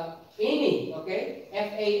EMI, okay?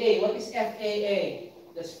 FAA. What is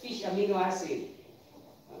FAA? That's fish amino acid.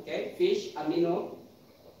 Okay? Fish amino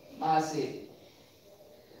acid.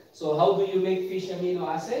 So how do you make fish amino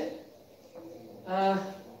acid?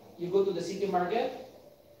 You go to the city market,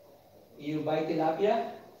 you buy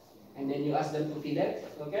tilapia, and then you ask them to fillet,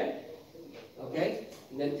 okay? Okay?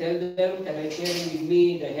 And then tell them, can I carry with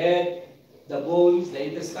me the head, the bones, the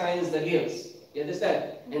intestines, the gills? You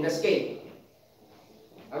understand? And the scale.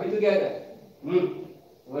 Are we together?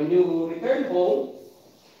 When you return home,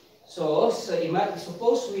 suppose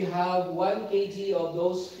we have 1 kg of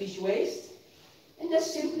those fish waste, and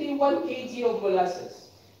just simply 1 kg of molasses.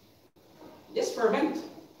 Just ferment.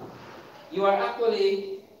 You are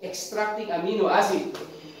actually extracting amino acid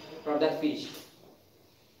from that fish,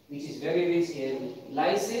 which is very rich in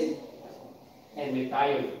lysine and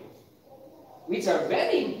methionine, which are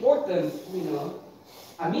very important,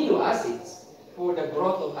 amino acids for the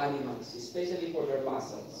growth of animals, especially for their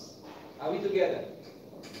muscles. Are we together?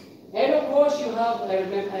 And of course, you have, I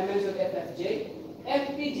mentioned FFJ.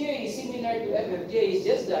 FPJ is similar to FFJ, it's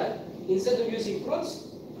just that instead of using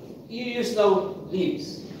fruits, you use now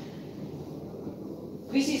leaves.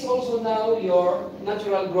 This is also now your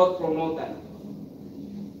natural growth promoter.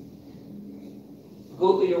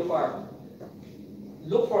 Go to your farm.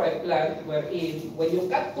 look for a plant wherein when you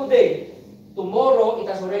cut today, tomorrow it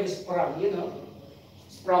has already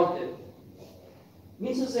sprouted.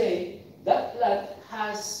 Means to say, that plant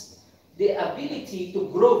has the ability to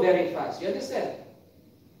grow very fast. You understand?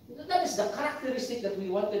 That is the characteristic that we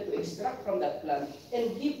wanted to extract from that plant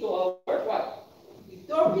and give to our what?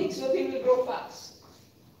 To our pigs so they will grow fast.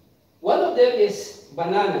 One of them is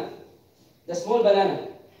banana, the small banana.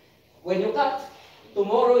 When you cut,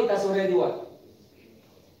 tomorrow it has already what?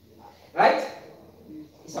 Right?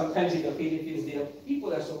 Sometimes in the Philippines,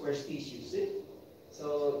 people are superstitious.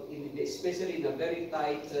 So, especially in a very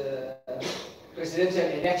tight presidential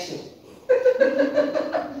election,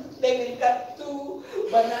 they will cut 2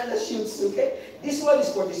 banana shoots, okay? This one is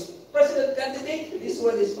for this president candidate, this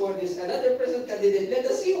one is for this another president candidate. Let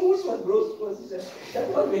us see whose one grows first. That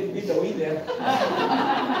one will be the winner.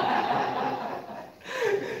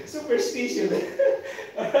 Superstition.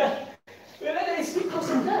 Well, it's because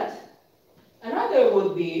of that. Another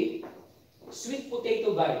would be sweet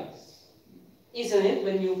potato vines. Isn't it?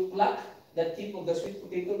 When you pluck the tip of the sweet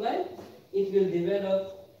potato vine, it will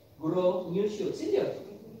grow new shoots. Isn't it?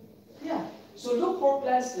 Yeah. So look for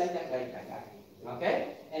plants like that.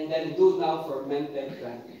 Okay? And then do now fermented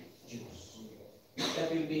plant juice.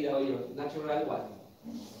 That will be your natural one.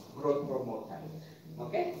 Growth promoter.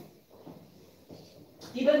 Okay?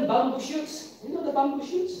 Even bamboo shoots. You know the bamboo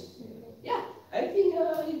shoots? Yeah. I think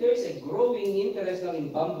there is a growing interest now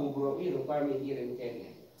in bamboo farming here in Kenya.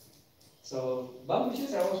 So bamboo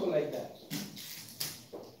shoots are also like that.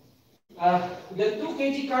 The 2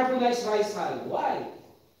 kg carbonized rice hull. Why?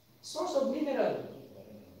 Source of mineral.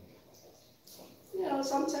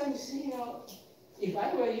 Sometimes, if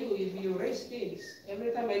I were you, if you raise pigs,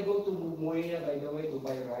 every time I go to Moya, by the way, to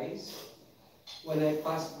buy rice, when I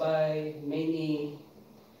pass by many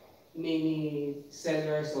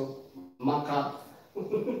sellers of maca,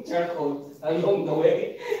 charcoal along the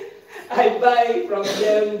way, I buy from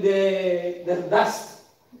them the dust.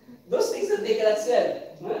 Those things that they cannot sell.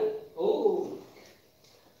 Huh? Oh,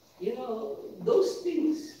 those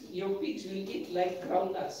things your pigs will eat like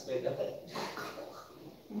groundnuts, by the way.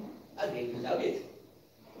 And they will love it.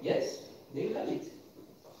 Yes, they love it.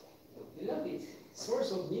 They love it.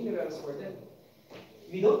 Source of minerals for them.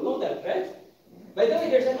 We don't know that, right? By the way,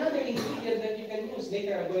 there's another ingredient that you can use.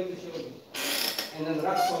 Later I'm going to show you. And then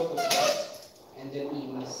rock salt of course. And then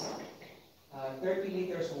EMAS. 30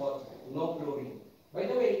 liters of water, no chlorine. By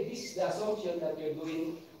the way, this is the assumption that you're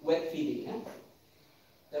doing wet feeding. Huh?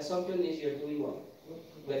 The assumption is you're doing what?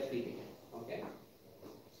 Wet feeding. Okay?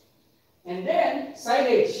 And then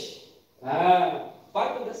silage.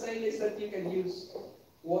 Part of the silage that you can use,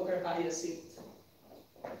 water hyacinth.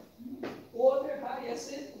 Water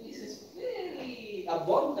hyacinth is very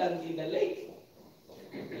abundant in the lake.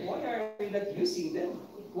 Why are we not using them?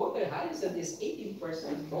 Water hyacinth is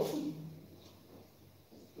 18% protein.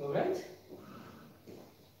 Alright?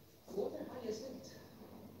 Water hyacinth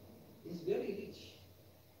is very rich.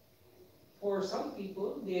 For some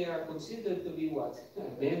people, they are considered to be what?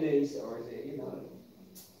 Menace or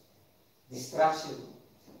distraction.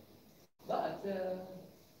 But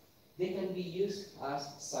they can be used as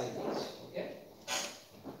silage. Okay?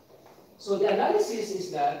 So the analysis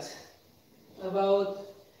is that about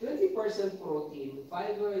 20% protein,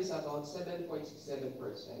 fiber is about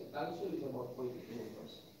 7.67%, calcium is about 0.2%.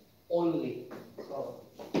 Only. So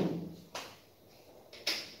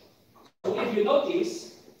if you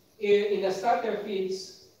notice, in the starter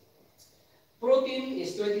feeds, protein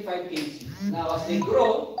is 25 kg. Now as they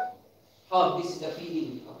grow, this is the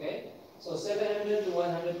feeding, okay? So 700 to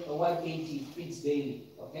 1 kg feeds daily,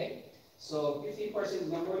 okay? So 50% in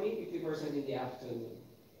the morning, 50% in the afternoon.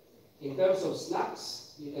 In terms of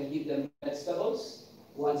snacks, you can give them vegetables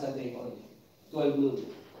once a day only, 12 noon.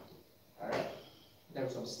 All right? In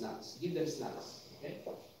terms of snacks, give them snacks, okay?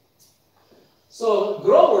 So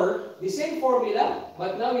grower, the same formula,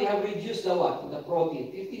 but now we have reduced the what? The protein,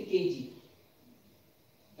 15 kg.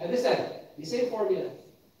 Understand? The same formula,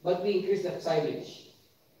 but we increase the silage.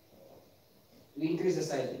 We increase the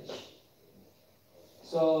silage.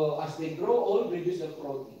 So as they grow old, reduce the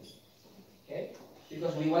protein. Okay?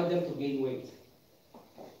 Because we want them to gain weight.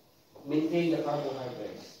 Maintain the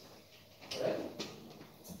carbohydrates. Alright?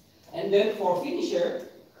 And then for finisher,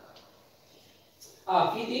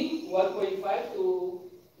 feeding 1.5 to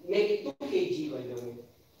make it 2 kg, by the way.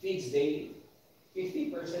 Feeds daily.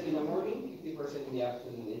 50% in the morning, 50% in the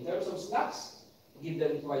afternoon. In terms of snacks, give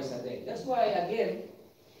them twice a day. That's why, again,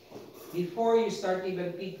 before you start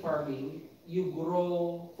even pig farming, you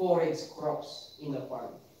grow forage crops in the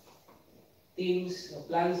farm. Things,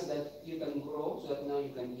 plants that you can grow so that now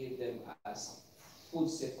you can give them as food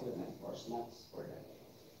supplement or snacks for them.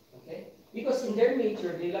 Okay? Because in their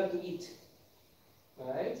nature, they love to eat.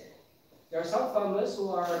 Alright? There are some farmers who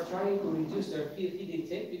are trying to reduce their feed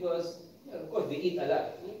intake because, of course, they eat a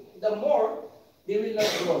lot. The more, they will not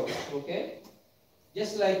grow. Okay?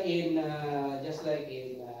 Just like in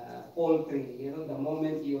poultry, you know, the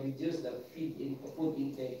moment you reduce the food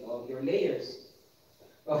intake of your layers,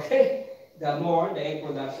 okay, the more the egg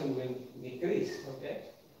production will decrease. Okay?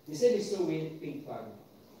 The same is true with pig farming.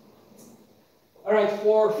 All right,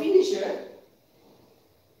 for finisher,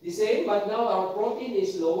 the same, but now our protein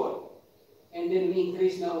is lower, and then we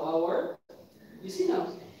increase now our. You see now,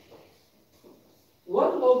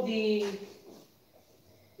 one of the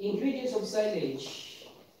ingredients of silage,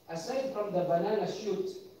 aside from the banana shoot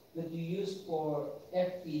that you use for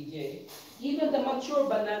FPJ, even the mature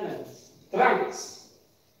bananas, trunks,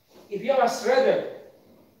 if you are a shredder,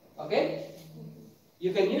 okay,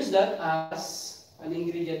 you can use that as an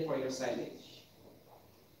ingredient for your silage.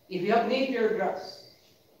 If you have napier grass,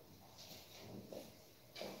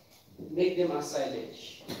 make them as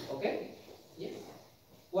silage, okay? Yeah.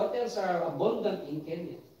 What else are abundant in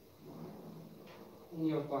Kenya? In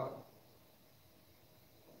your farm?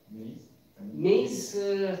 Maize.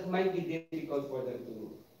 Maize might be difficult for them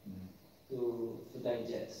to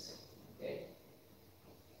digest. Okay.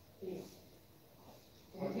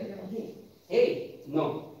 Hay?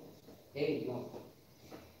 No. Hay? No.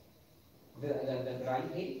 The dry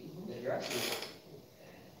hay? The grass?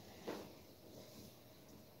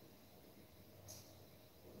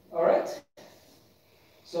 All right.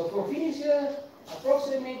 So for finisher,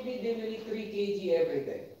 approximately they will eat 3 kg every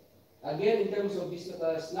day. Again, in terms of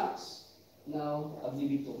snacks, now ad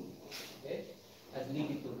libitum. Okay? Ad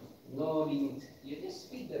libitum. No limit. You just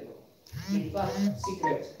feed them. In fact,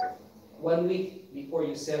 secret. 1 week before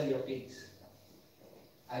you sell your pigs,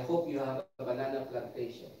 I hope you have a banana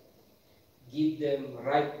plantation. Give them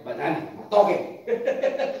ripe banana. Matoke!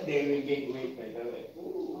 They will gain weight, by the way.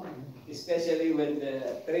 Ooh. Especially when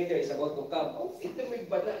the trader is about to come. Oh, feed them with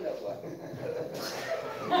banana.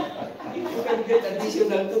 You can get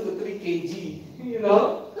additional 2 to 3 kg. You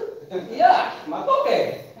know? Yeah,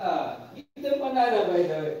 matoke. Give them banana, by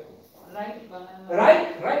the way. Ripe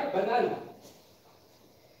banana. Ripe banana.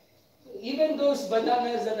 Even those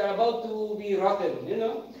bananas that are about to be rotten, you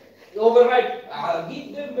know, overripe,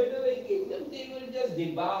 give them, by the way, give them, they will just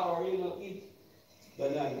devour, you know, eat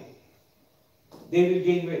banana. They will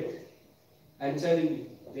gain weight. I'm telling you,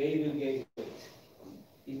 they will gain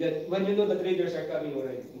weight. When you know the traders are coming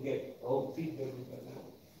already, you get, feed them with banana.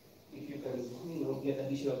 If you can, you know, get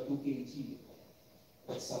additional 2 kg,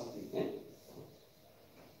 that's something. Eh?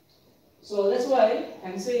 So that's why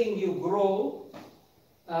I'm saying you grow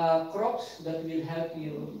crops that will help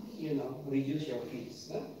you, you know, reduce your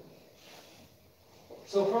feeds. Huh?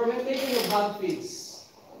 So fermentation of hog feeds.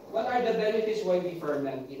 What are the benefits why we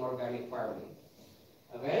ferment in organic farming?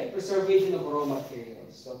 Okay, preservation of raw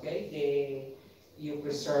materials. Okay, you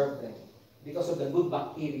preserve them because of the good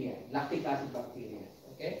bacteria, lactic acid bacteria.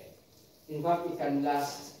 Okay, in fact, it can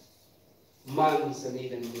last months and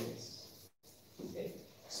even years. Okay,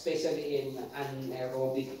 especially in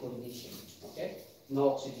anaerobic conditions. Okay.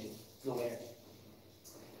 No oxygen, no air.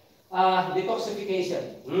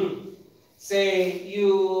 Detoxification. Say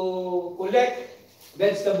you collect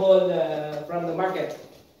vegetable from the market,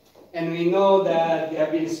 and we know that they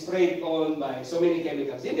have been sprayed on by so many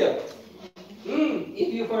chemicals.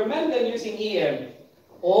 If you ferment them using EM,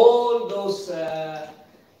 all those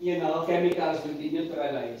chemicals will be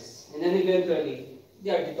neutralized, and then eventually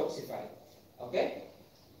they are detoxified. Okay?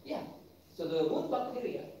 Yeah. So the good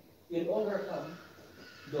bacteria will overcome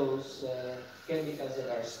those chemicals that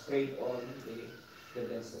are sprayed on the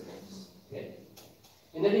vegetables. Okay?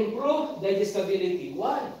 And then improve digestibility.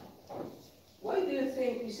 Why? Why do you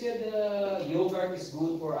think we said yogurt is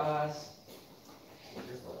good for us?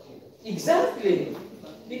 Exactly.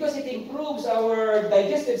 Because it improves our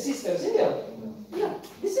digestive system, isn't it? Yeah.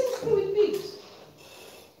 The same is true with pigs.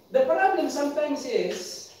 The problem sometimes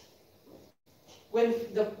is when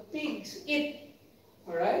the pigs eat,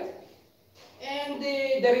 all right? And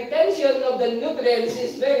the retention of the nutrients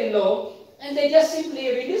is very low, and they just simply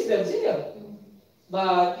release them, see you?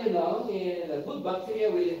 But, you know, the good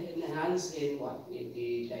bacteria will enhance in what? In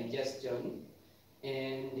the digestion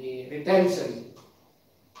and the retention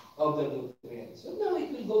of the nutrients. So now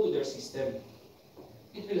it will go to their system.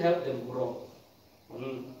 It will help them grow.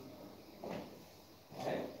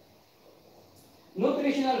 Okay.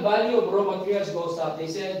 Nutritional value of raw materials goes up. They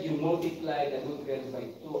said you multiply the nutrients by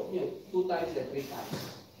 2 times and 3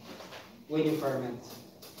 times when you ferment.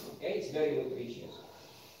 Okay, it's very nutritious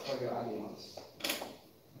for your animals.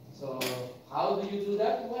 So how do you do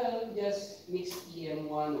that? Well, just mix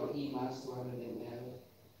EM1 or EMAS 200 ml,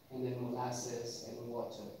 and then molasses and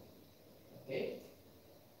water. Okay?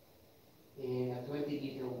 In a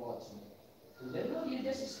 20-liter water. And then no, you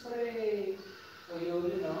just spray, or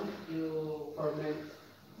you ferment,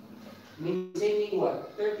 maintaining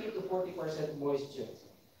what? 30 to 40% moisture.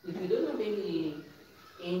 If you don't have any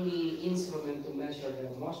instrument to measure the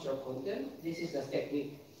moisture content, this is the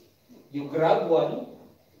technique. You grab one,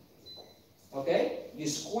 okay? You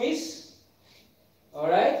squeeze, all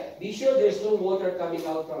right? Be sure there's no water coming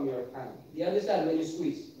out from your hand. Do you understand when you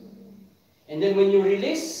squeeze? And then when you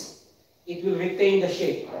release, it will retain the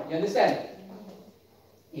shape. You understand?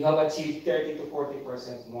 You have achieved 30 to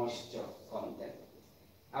 40% moisture content.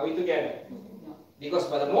 Are we together? Because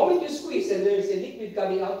by the moment you squeeze and there is a liquid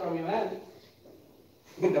coming out from your hand,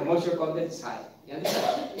 the moisture content is high. You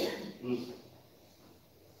understand?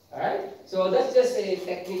 Alright? So that's just a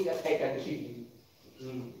technique that I can give you.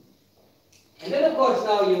 And then of course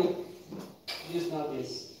now you use now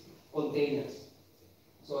these containers.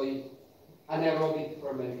 So anaerobic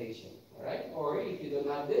fermentation. Alright? Or if you don't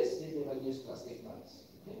have this, then you can use plastic bags.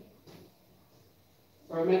 Okay?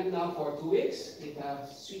 Ferment now for 2 weeks. It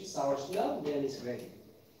has sweet sour smell, then it's ready.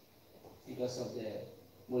 Because of the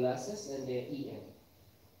molasses and the EM.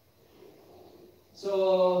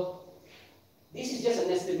 So this is just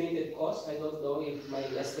an estimated cost. I don't know if my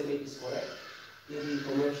estimate is correct. In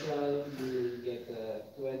commercial, you get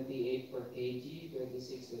 28 per kg,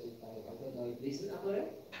 26, 25. I don't know if this is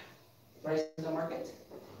correct. Price in the market.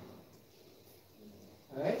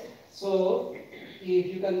 Alright? So if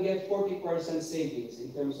you can get 40% savings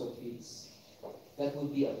in terms of feeds, that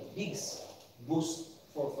would be a big boost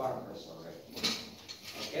for farmers already.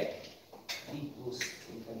 Okay? Big boost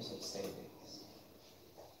in terms of savings.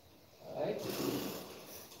 Alright?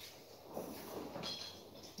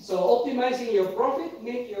 So optimizing your profit,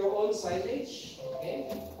 make your own silage.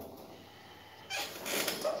 Okay?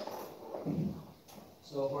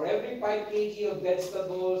 So for every 5 kg of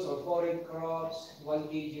vegetables or foreign crops, 1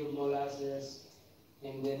 kg of molasses,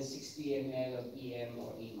 and then 60 ml of EM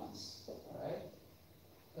or EMAS. Alright?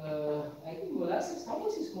 I think molasses, how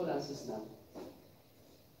much is molasses now?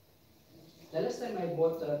 The last time I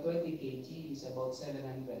bought 20 kg is about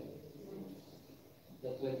 700. The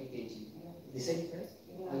 20 kg. The same price?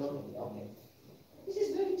 Okay. This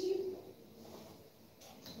is very cheap.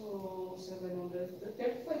 So 700,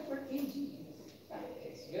 35 per kg.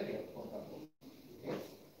 It's very affordable. Okay.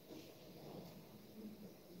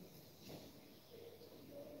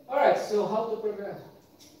 Alright, so how to prepare?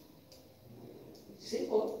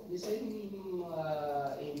 Simple. The same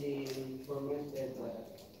in the fermented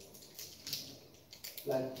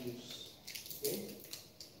plant juice. Okay?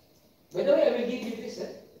 By the way, I will give you this.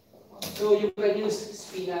 So you can use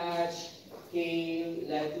spinach, kale,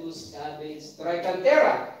 lettuce, cabbage,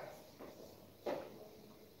 tricantera.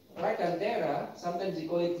 Tricantera, sometimes they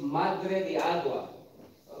call it madre de agua.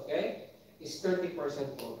 Okay? It's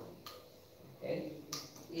 30% over. Okay?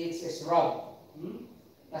 It's a shrub.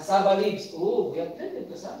 Cassava leaves. Oh, we have plenty of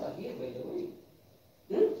cassava here, by the way.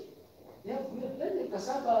 We have plenty of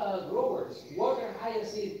cassava growers. Water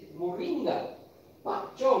hyacinth, moringa,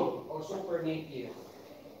 pak chong, or super napier.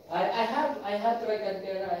 I have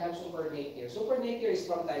tricantera, I have super napier. Super napier is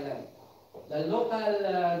from Thailand. The local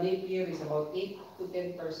napier is about 8 to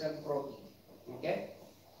 10% protein. Okay?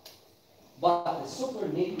 But the super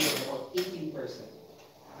napier is about 18%.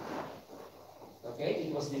 Okay?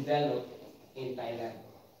 It was developed in Thailand.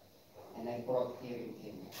 And I brought here in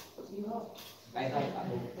Kenya. You know, I have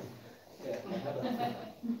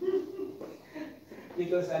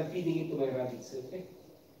because I'm feeding it to my rabbits, okay?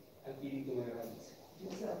 I'm feeding to my rabbits.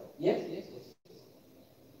 Yes.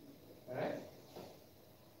 Alright?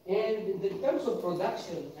 And in terms of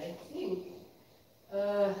production, I think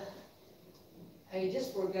I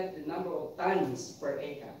just forgot the number of tons per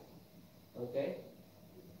acre. Okay?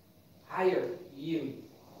 Higher yield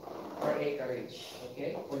per acreage,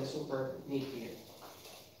 okay, for the super napier.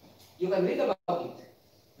 You can read about it,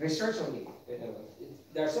 research on it.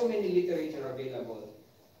 There are so many literature available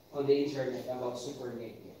on the internet about super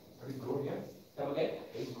napier. Are you growing here? Come again?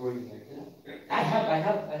 Are you growing here? I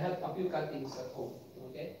have a few cuttings at home.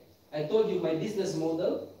 Okay, I told you my business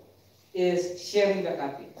model is sharing the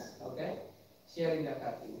cuttings. Okay, sharing the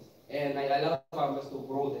cuttings, and I allow farmers to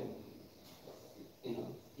grow them,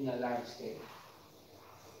 in a large scale.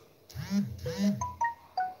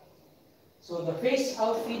 So the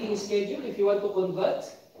phase-out feeding schedule, if you want to convert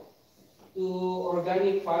to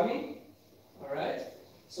organic farming, all right?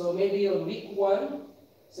 So maybe on week 1,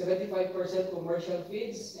 75% commercial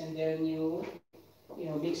feeds, and then you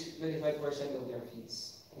mix 25% of their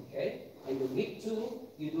feeds. Okay? And in week 2,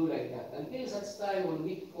 you do like that. Until such time on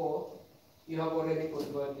week 4, you have already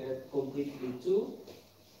converted completely to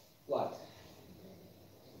what?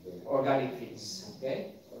 Organic feeds.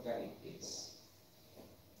 Okay? Organic feeds.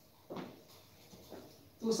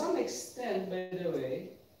 To some extent, by the way,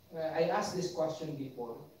 I asked this question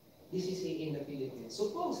before. This is in the Philippines.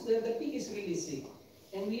 Suppose the pig is really sick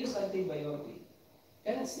and we use antibiotic.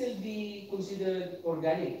 Can it still be considered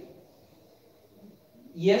organic?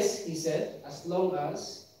 Yes, he said, as long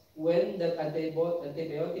as when that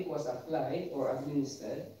antibiotic was applied or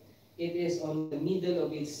administered, it is on the middle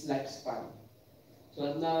of its lifespan.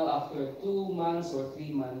 So now after 2 months or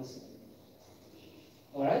 3 months,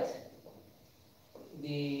 all right,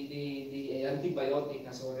 the antibiotic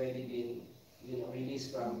has already been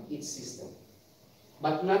released from its system,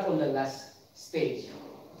 but not on the last stage.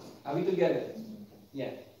 Are we together?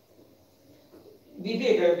 Yeah. Be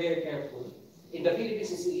very, very careful. In the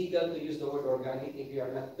Philippines, it's illegal to use the word organic if you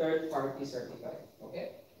are not third-party certified.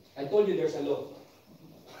 Okay? I told you there's a law.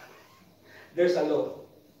 There's a law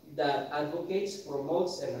that advocates,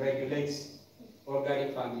 promotes, and regulates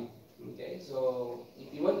organic farming. Okay? So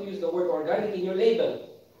if you want to use the word organic in your label,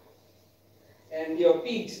 and your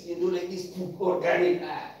pigs, you do like this organic,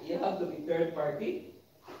 you have to be third-party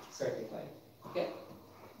certified. Okay?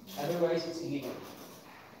 Otherwise, it's illegal.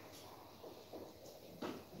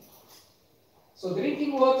 So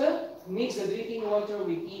drinking water, mix the drinking water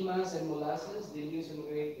with EMAS and molasses. The dilution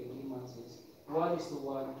rate in EMAS is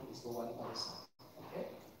 1:1:1,000. Okay?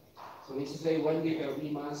 So which is like 1 liter of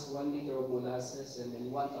EMAS, 1 liter of molasses, and then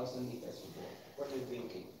 1,000 liters of water for the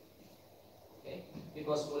drinking. Okay?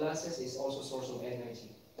 Because molasses is also a source of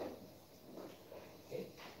energy. Okay?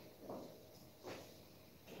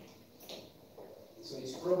 So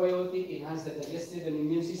it's probiotic, enhance the digestive and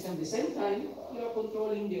immune system. At the same time, you are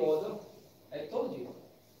controlling the odor. I told you,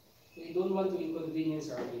 we don't want to inconvenience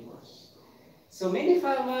our neighbors. So many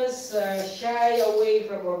farmers shy away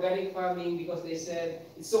from organic farming because they said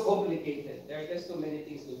it's so complicated. There are just too many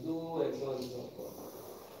things to do and so on and so forth.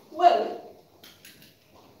 Well,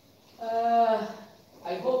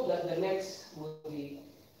 I hope that the next will be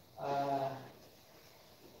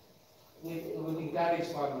will encourage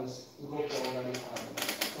farmers to go for organic farming.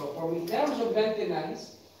 So in terms of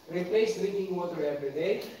maintenance, replace drinking water every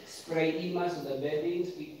day, spray EMAS on the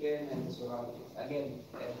beddings, pig pen, and surroundings. Again,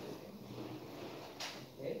 every day.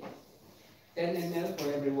 Okay? 10 ml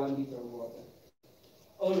for every 1 liter of water.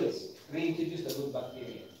 Always reintroduce the good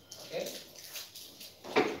bacteria. Okay?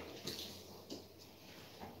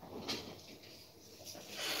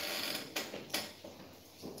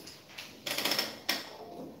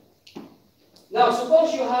 Now,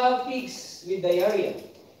 suppose you have pigs with diarrhea.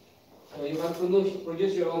 So you want to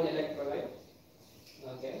produce your own electrolyte.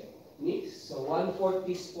 Okay, mix. So 1/4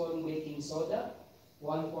 teaspoon baking soda,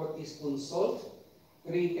 1/4 teaspoon salt,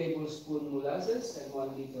 3 tablespoons molasses, and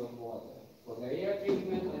 1 liter of water for diarrhea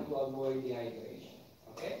treatment and to avoid dehydration.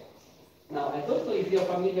 Okay. Now I don't know if you are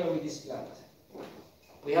familiar with this plant.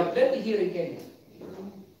 We have plenty here in Kenya.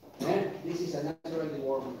 And this is a natural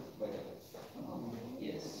dewormer, by the way.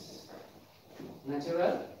 Yes,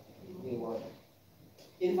 natural dewormer.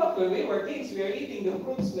 In fact, when we were kids, we were eating the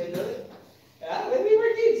fruits when we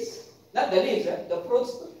were kids. Not the leaves, the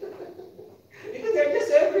fruits. Because they're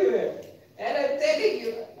just everywhere. And I'm telling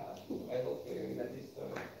you, I hope you're not this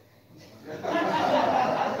story.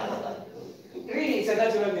 Really, it's a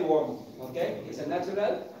natural dewormer. Okay? It's a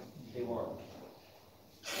natural dewormer.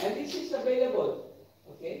 And this is available.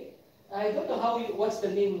 Okay? I don't know what's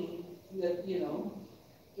the name that,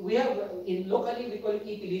 we have, locally we call it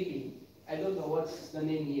ipilipi. I don't know what's the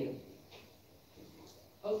name here.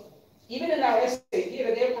 Oh, even in our estate, here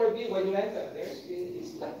at Airport View, when you enter,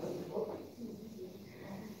 it's not available.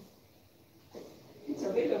 It's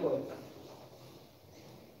available.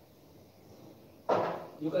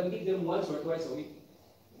 You can give them once or twice a week.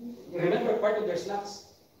 Remember, part of their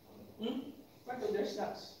snacks. Part of their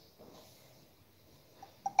snacks.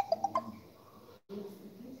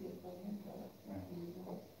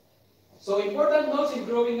 So important notes in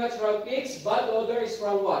growing natural pigs, bad odor is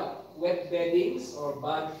from what? Wet beddings or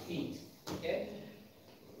bad feed. Okay?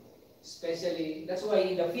 Especially, that's why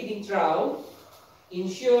in the feeding trough,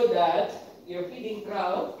 ensure that your feeding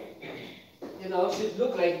trough, should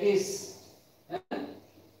look like this.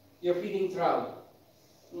 Your feeding trough.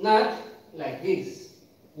 Not like this.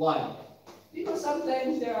 Why? Because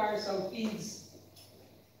sometimes there are some feeds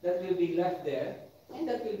that will be left there, and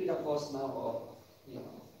that will be the cause now of,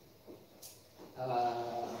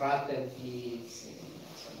 rotten feeds,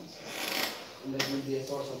 and that will be a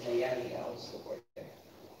source of diarrhea also for them.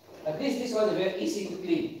 At least this one is very easy to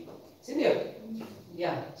clean. Isn't it?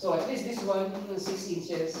 Yeah. So at least this one 6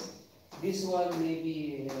 inches. This one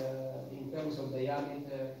maybe in terms of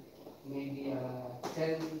diameter, maybe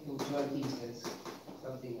 10 to 12 inches,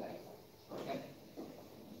 something like that. Okay.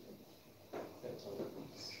 That's all it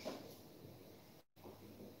is.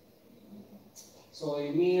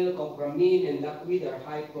 Soy meal, copramine, and duckweed are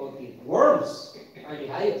high protein. Worms are the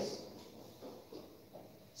highest.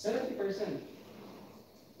 70%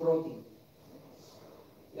 protein.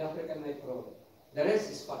 The African night protein. The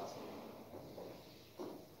rest is fat.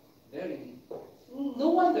 Very deep. No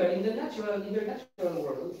wonder in the natural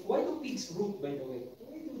world, why do pigs root, by the way?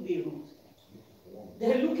 Why do they root?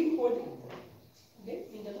 They're looking for them. Okay,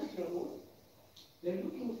 in the natural world, they're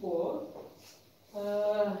looking for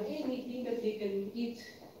anything that they can eat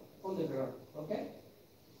on the ground. Okay?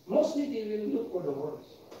 Mostly they will look for the worms.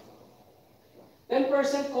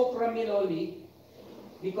 10% copramine only,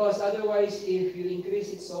 because otherwise, if you increase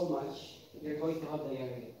it so much, you're going to have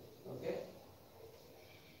diarrhea. Okay?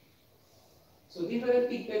 So different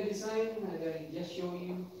pig pen design, I just show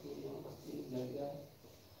you, things like that.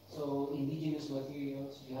 So indigenous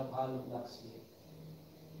materials, you have hollow blocks here.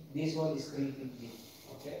 This one is 350.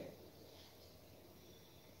 Okay?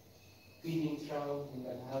 Feeding trough, you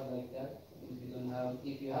can have like that.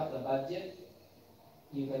 If you have the budget,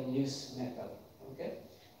 you can use metal. Okay?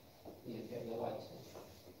 If you have the budget.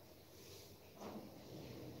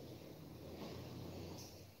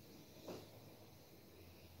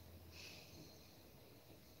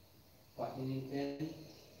 Fattening pen,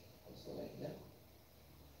 also like that.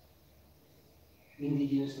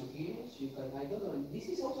 Indigenous materials, you can, I don't know, this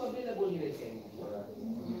is also available here in Kenya.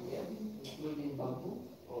 Yeah, including bamboo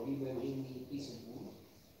or even any piece of wood.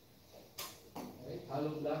 Right?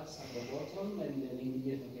 Hollow blocks at the bottom and then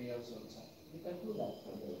indigenous materials on top. You can do that.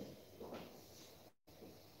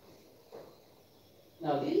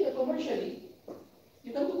 Now, this commercially,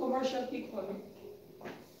 you can do commercial pig farming.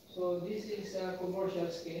 So this is a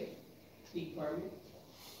commercial scale pig farming,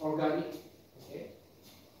 organic, okay,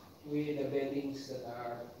 with the beddings that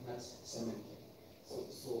are not cemented.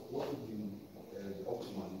 So what would be the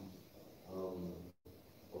optimal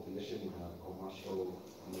population you have, commercial?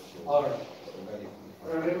 All right.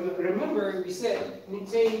 Remember, we said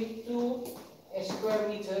maintain 2 square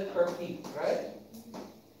meters per pig, right?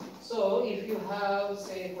 So if you have,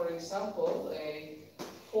 say, for example, a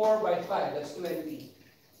 4 by 5, that's 20.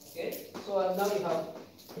 Okay? So now you have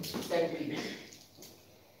 10 pigs.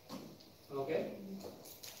 Okay?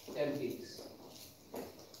 10 pigs.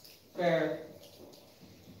 Per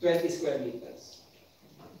 20 square meters.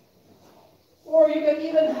 Or you can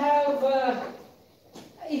even have,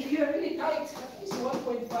 if you're really tight, at least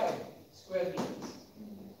 1.5 square meters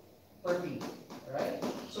per pig. Alright?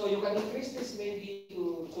 So you can increase this maybe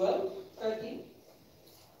to 12, 13.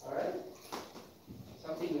 Alright?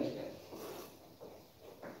 Something like that.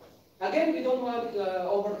 Again, we don't want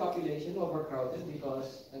overpopulation, overcrowded,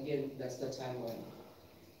 because again, that's the time when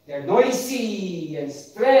they're noisy and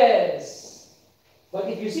stressed. But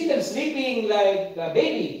if you see them sleeping like a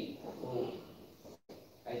baby,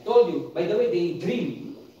 I told you, by the way, they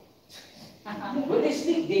dream. When they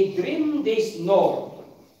sleep, they dream, they snore.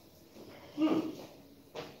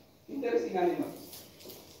 Interesting animal.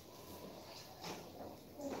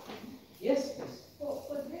 Yes, yes. So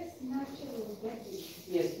for this natural bedding,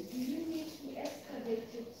 Yes. do you need to excavate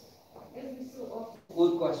it every so often?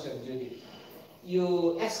 Good question, Judy.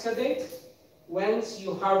 You excavate once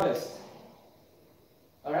you harvest.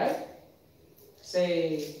 All right?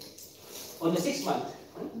 Say on the 6th month.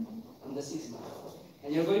 On the 6th month.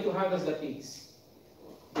 And you're going to harvest the pigs.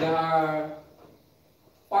 They are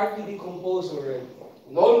partly decomposed already,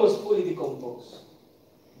 and almost fully decomposed.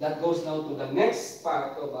 That goes now to the next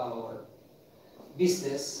part of our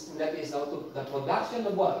business, and that is now to the production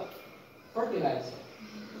of what? Fertilizer.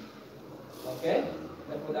 Okay?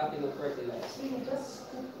 The production of fertilizer. So you just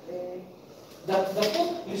scoop The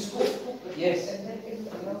food you scoop, yes. and then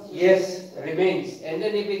everything else. Yes, remains. And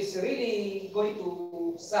then if it's really going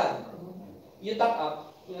to sag, you top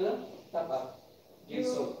up, top up. You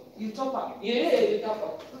top up. Yeah, you top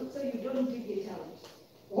up. So you don't dig it out.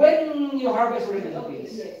 When you harvest already the Okay,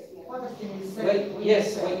 pigs. yes. What does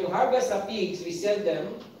it When you harvest the pigs, we sell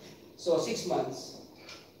them, so 6 months.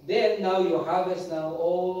 Then now you harvest now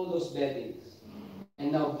all those beddings.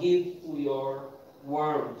 And now give to your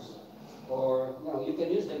worms. Or you can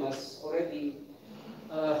use them as already,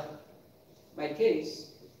 my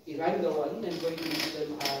case, if I'm the one, I'm going to use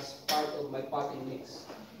them as part of my potting mix.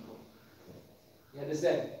 You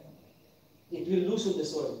understand? It will loosen the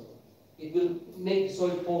soil. It will make the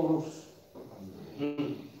soil porous.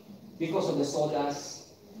 because of the sodas,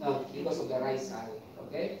 because of the rice hull.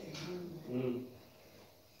 Okay?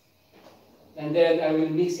 And then I will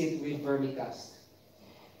mix it with vermicast.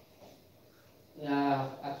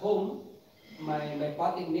 At home, my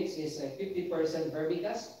potting mix is 50%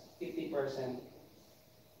 vermicast, 50%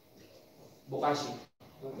 Bokashi.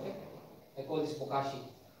 Okay? I call this Bokashi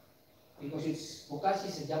because Bokashi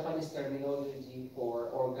is a Japanese terminology for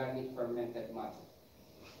organic fermented matter.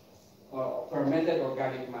 Or fermented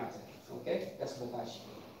organic matter. Okay? That's Bokashi.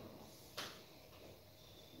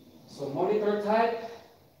 So monitor type.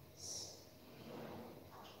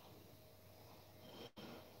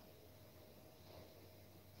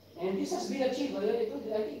 And this has been achieved. I think,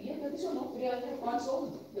 yeah, this one, 300 months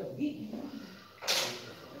old. They're big.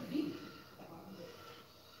 Big.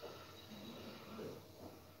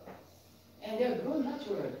 And they're grown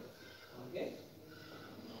naturally. Okay?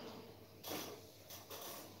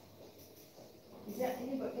 Is there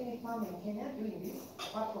any farm in Kenya doing this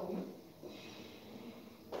apart from you?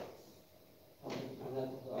 I'm not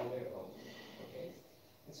aware of. Okay?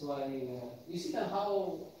 That's why you see now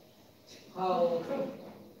how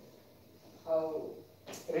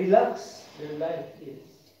relaxed their life is.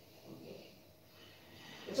 Okay.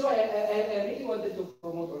 So I really wanted to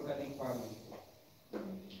promote organic farming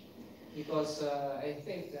because I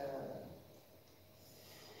think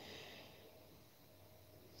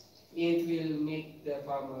it will make the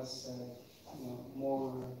farmers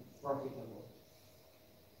more profitable.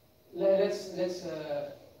 Let's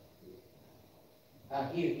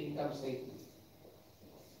here income statement.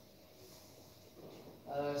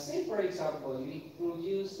 Say for example, we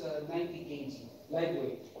produce 90 kg live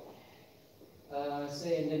weight.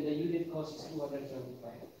 Say, and then the unit cost is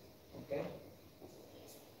 225. Okay.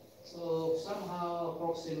 So somehow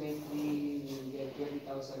approximately we get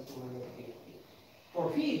 20,250. For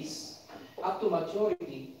feeds up to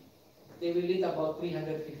maturity, they will need about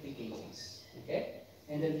 350 kgs. Okay.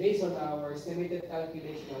 And then based on our estimated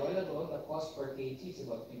calculation a while ago, the cost per kg is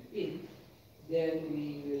about 15. Then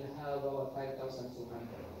we will have about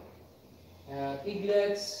 5,200.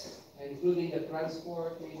 Piglets, including the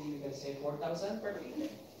transport, maybe we can say 4,000 per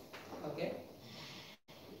piglet. Okay.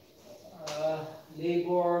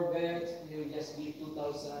 Labor, vet, we will just give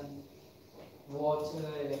 2,000. Water,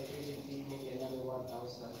 electricity, maybe another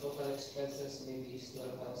 1,000. Total expenses maybe is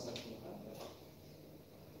 12,200.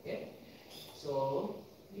 Okay. So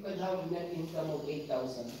you can have net income of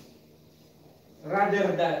 8,000.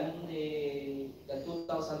 Rather than the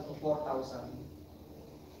 2,000 to 4,000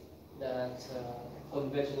 that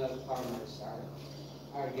conventional farmers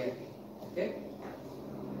are getting. Okay?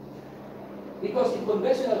 Because in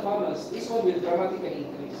conventional farmers, this one will dramatically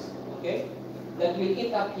increase. Okay? That will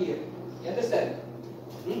eat up here. You understand?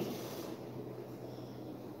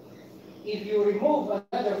 If you remove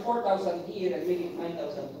another 4,000 here and make it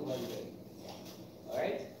 9,200.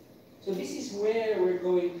 Alright? So this is where we're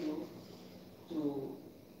going to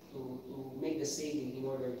make the saving in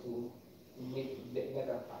order to make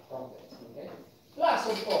better profits. Okay? Plus,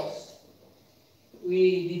 of course,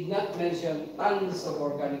 we did not mention tons of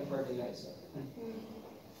organic fertilizer.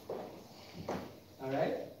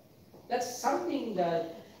 Alright? That's something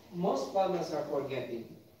that most farmers are forgetting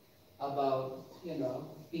about,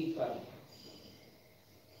 pig farming.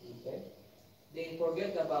 Okay? They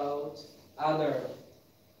forget about other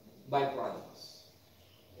byproducts.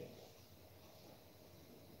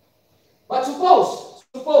 But suppose,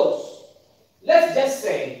 let's just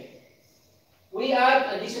say, we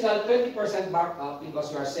add additional 20% markup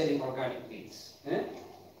because we are selling organic pigs. Eh?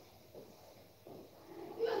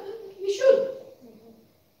 Yeah, we should.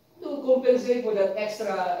 To compensate for that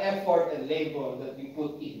extra effort and labor that we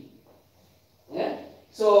put in. Yeah?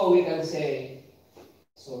 So we can say,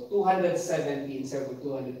 270 instead of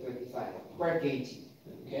 225 per kg.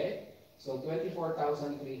 Okay? So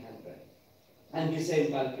 24,300. And the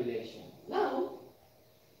same calculation. Now,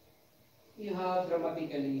 you have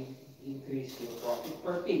dramatically increased your profit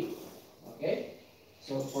per pig. Okay?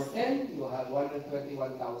 So for 10, you have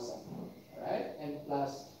 121,000. Alright? And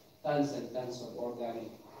plus tons and tons of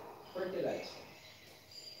organic fertilizer.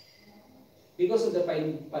 Because of the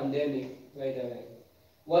pandemic, by the way,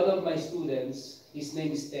 one of my students, his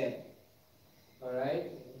name is Ted.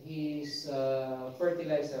 Alright? His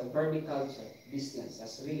fertilizer, vermiculture business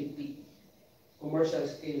has really peaked. Commercial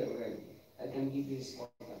scale already. I can give you his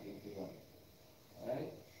contact if you want.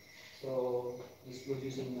 Alright? So he's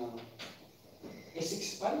producing now. He's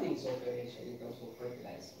expanding his operation in terms of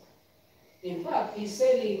fertilizer. In fact, he's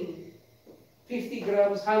selling 50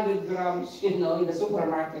 grams, 100 grams, in the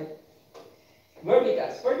supermarket.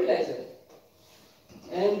 Vermicast, fertilizer.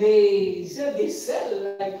 And they said they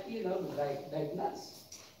sell like, like nuts.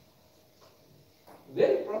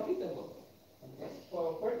 Very profitable, okay,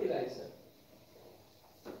 for fertilizer.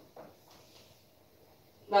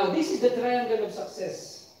 Now, this is the triangle of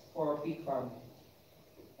success for pig farming.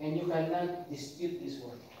 And you cannot dispute this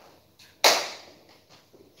one.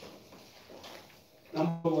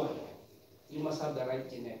 Number one, you must have the right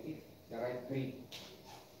genetic, the right breed.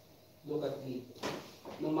 Look at me.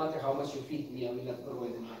 No matter how much you feed me, I will not grow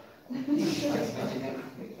anymore. That's my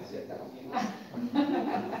genetic breed.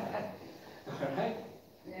 Alright?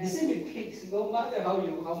 The same with pigs. No matter how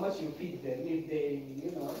much you feed them, if they,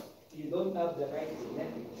 you don't have the right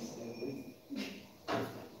genetics,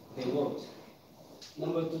 they won't.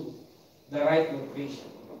 Number two, the right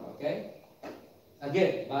nutrition. Okay?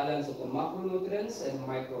 Again, balance of the macronutrients and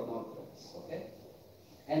micronutrients. Okay?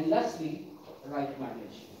 And lastly, right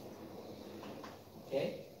management.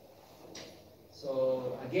 Okay?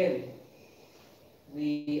 So again,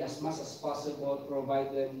 we, as much as possible,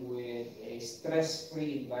 provide them with a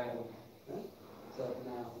stress-free environment. Huh? So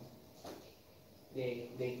now,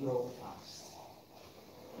 they grow fast.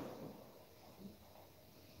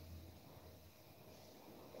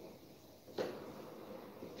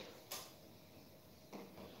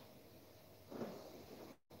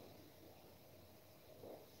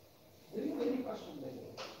 Do you have any question, by the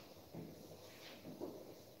way?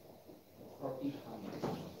 For pig farming?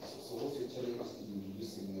 So what's your challenge in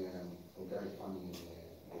using organic farming in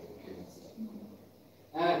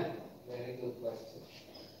Kenya? Very good question.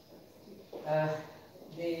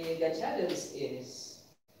 The challenge is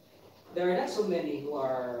there are not so many who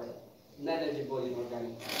are knowledgeable in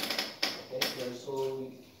organic farming. Okay?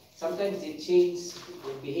 Sometimes the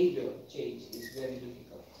behavior change is very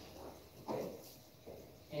difficult. Okay?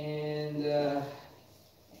 And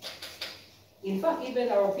in fact, even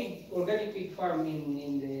our organic pig farm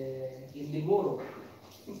in the Moro,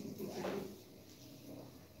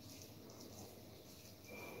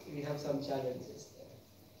 we have some challenges there.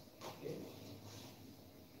 Okay?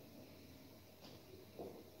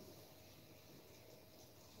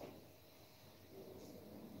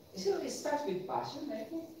 So it starts with passion, I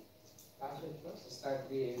think. Passion first. It starts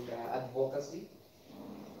with advocacy,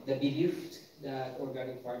 the belief that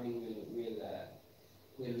organic farming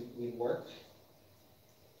will work,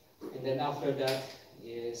 and then after that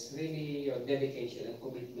is really your dedication and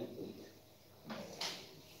commitment to it.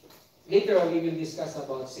 Later on, we will discuss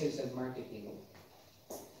about sales and marketing.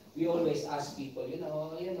 We always ask people,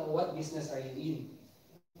 what business are you in?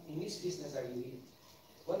 In which business are you in?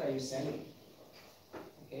 What are you selling?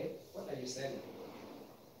 Okay, what are you selling?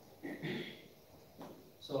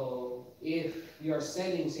 So, if you are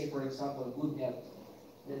selling, say for example, good health,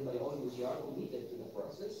 then by all means you are committed to the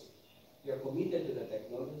process, you are committed to the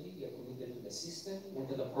technology, you are committed to the system, and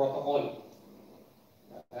to the protocol.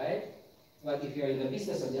 Right? But if you are in the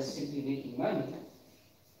business of just simply making money,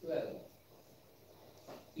 well,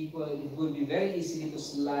 it will be very easy to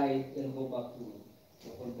slide and go back to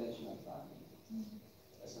the conventional farming.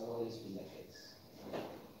 That's always been the case.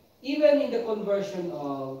 Even in the conversion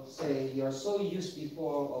of, say, you're so used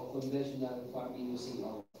before of conventional farming using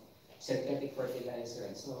of synthetic fertilizer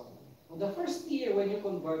and so on. The first year when you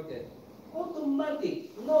converted,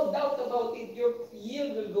 automatic, no doubt about it, your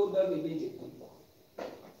yield will go down immediately.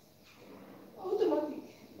 Automatic.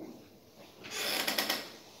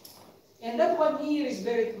 And that 1 year is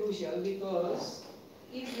very crucial because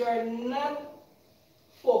if you are not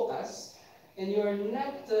focused and you are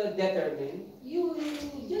not determined, you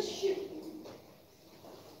will just shift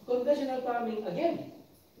conventional farming again.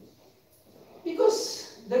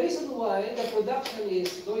 Because the reason why the production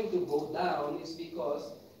is going to go down is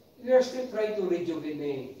because we are still trying to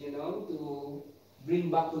rejuvenate, to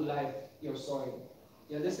bring back to life your soil.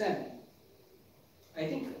 You understand? I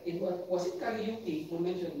think was it Kariuki who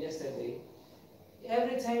mentioned yesterday,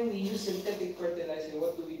 every time we use synthetic fertilizer,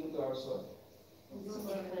 what do we do to our soil?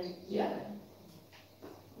 Yeah.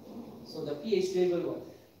 So the pH level, what?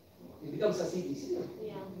 It becomes acidic.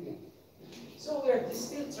 Yeah. So we are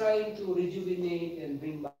still trying to rejuvenate and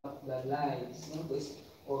bring back the lives, those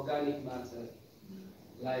organic matter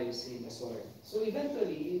lives in the soil. So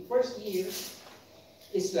eventually, first year,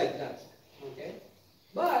 it's like that. Okay?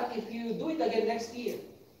 But if you do it again next year,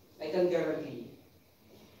 I can guarantee you.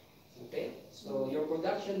 Okay? So your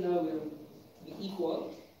production now will be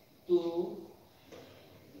equal to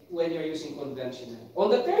when you're using conventional. On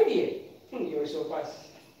the third year, you're so fast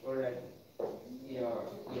already. Your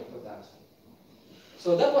production.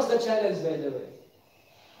 So that was the challenge, by the way.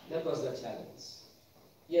 That was the challenge.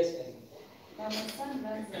 Yes, Eddie. Now my son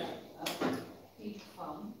runs a pig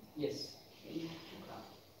farm. Yes. In Puka.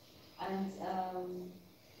 And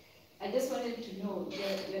I just wanted to know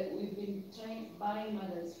that we've been buying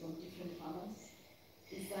mothers from different farmers.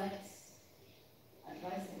 Is that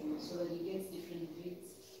advisable so that he gets different breeds?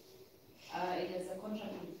 It has a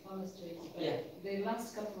contract with Farmers Choice, but Yeah. the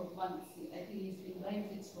last couple of months, I think he's been buying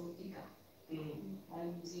feeds from Tika.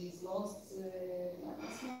 And he's lost,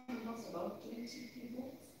 last month he lost about 20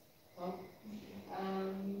 people. Oh.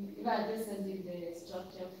 Just sending the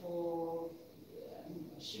structure for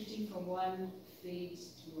shifting from one feed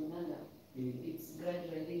to another. It's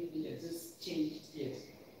gradually been just changed. Yes.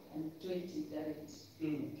 And 20 direct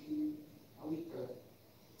a week.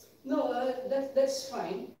 No, that's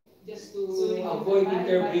fine. Just to So avoid buy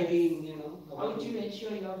interbreeding, you know. How would you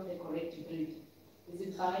ensure you have the correct breed? Is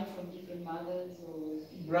it buying from different mothers or?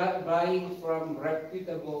 Buying from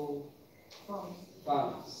reputable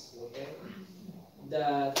farms, okay,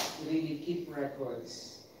 that really keep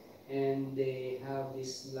records, and they have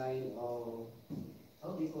this line of,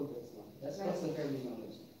 how do you call that one? That's what's the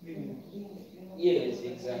terminology. Yes,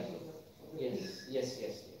 exactly. Yes.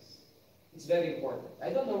 It's very important.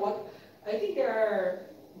 I don't know what, I think there are,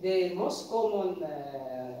 the most common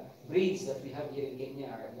breeds that we have here in Kenya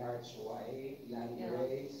are large white,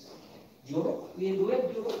 landrace, Juro. We have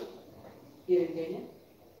Juro here in Kenya.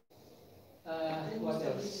 What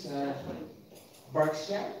else?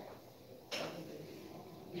 Berkshire.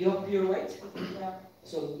 You have pure white? Yeah.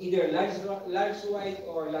 So either large white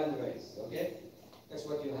or landrace, okay? That's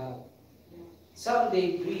what you have. Some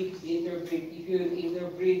they interbreed. If you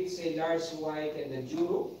interbreed, say, large white and the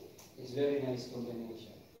Juro, it's very nice combination.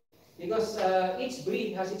 Because each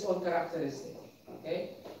breed has its own characteristic,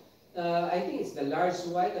 okay? I think it's the large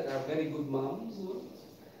white that are very good moms.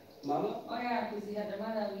 Mama? Oh yeah, because he had a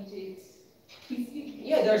mother which is...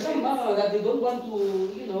 Yeah, there are some mama that they don't want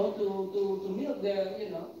to, you know, to milk their, you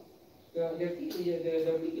know, their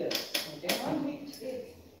piglets, okay? 1 week kid.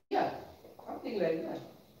 Yeah, something like that.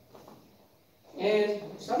 And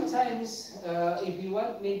sometimes, if you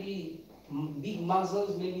want maybe big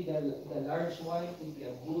muscles, maybe the large white would be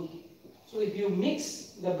a good. So if you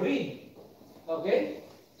mix the breed, okay?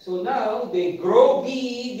 So now they grow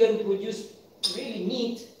big and produce really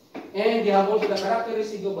meat, and they have also the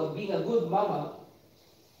characteristic of being a good mama.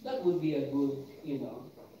 That would be a good, you know,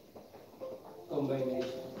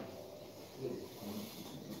 combination.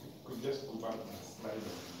 Could just go back to the slide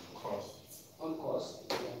on costs. On cost,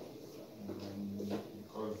 yeah.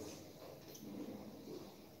 Because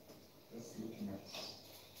just looking at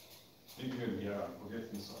even here,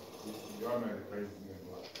 forget this one. You all know the price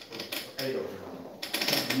ahead of it.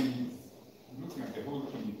 Looking at the whole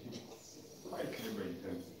thing, it's quite labor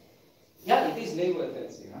intensive. Yeah, it is labor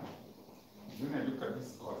intensive. Yeah? When I look at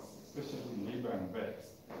these costs, especially labor and vets,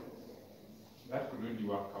 that could really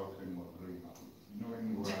work out when we were growing up. You know, when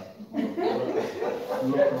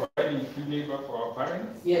we were providing free labor for our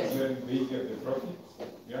parents, yes, and then they get the profit.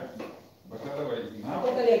 Yeah? But otherwise, now. I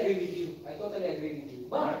totally agree with you.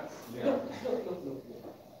 But, yeah. look.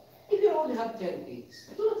 If you only have 10 pigs,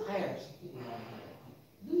 do not hire someone.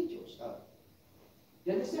 Do it yourself.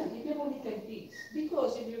 You understand? If you have only 10 pigs,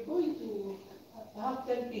 because if you're going to have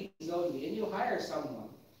 10 pigs only and you hire someone,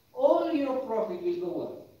 all your profit will go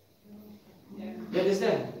up. Yeah. You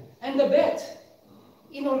understand? And the bet,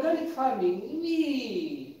 in organic farming,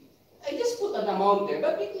 I just put an amount there,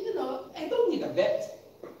 but you know, I don't need a bet.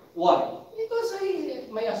 Why? Because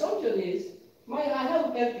my assumption is, I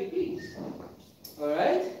have healthy pigs.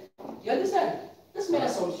 Alright? You understand? That's my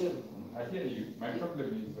assumption. I hear you. My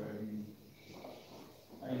problem is,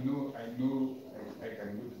 I know I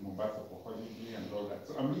can go to Mombasa for holiday and all that.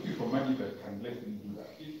 So I'm looking for money that can let me do that.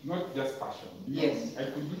 It's not just passion. Yes. I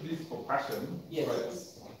could do this for passion, Yes. but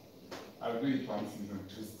I'll do it one season,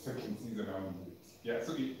 second season I won't do it. Yeah,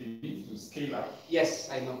 so it needs to scale up. Yes,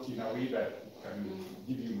 I know. In a way that it can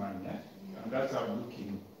give you money. Yeah? And that's how I'm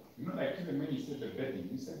looking. You know, like even when you said the bedding,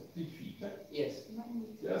 you said 3 feet. Yeah? Yes.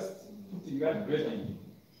 Just putting that bedding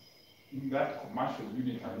in that commercial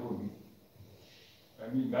unit alone,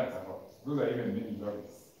 I mean, that's a lot. Those are even many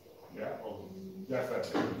lorries. Yeah, or just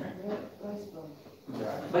that bedding.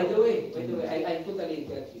 Yeah. By the way, I totally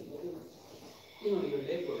get you. You know, your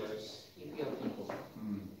laborers, if you have people,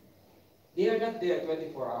 they are not there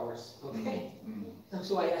 24 hours, okay?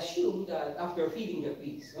 So I assume that after feeding the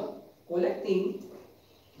pigs, collecting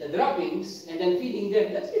the droppings and then feeding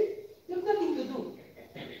them, that's it. You have nothing to do.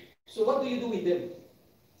 So what do you do with them?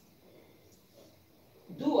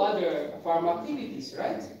 Do other farm activities,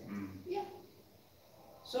 right? Yeah.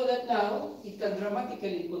 So that now it can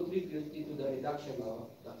dramatically contribute to the reduction of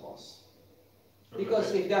the cost.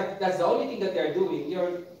 Because if that's the only thing that they're doing,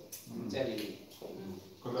 you're telling me.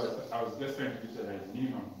 Because I was just trying to visualize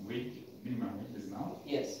minimum wages now.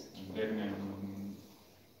 Yes. And then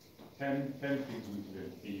 10 pigs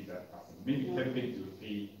will pay that person. Maybe 10 pigs will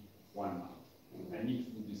pay 1 month. I need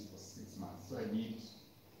to do this for 6 months. So I need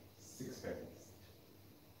 6 pigs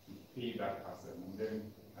to pay that person. And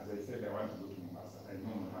then, as I said, I want to go to Mombasa. I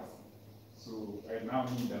know Mombasa. So I now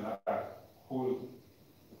need another whole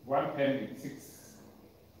 1 pen with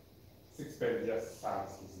 6 pens just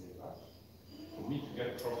serves as labor. For me to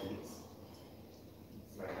get profits,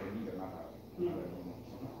 it's like I need another unit.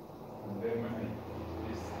 And then when I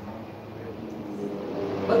this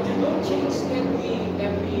But you don't change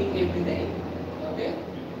every day. Okay?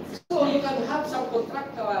 So you can have some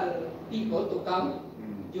contractual people to come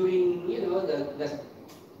during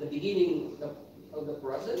the beginning of the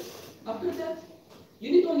process. After that,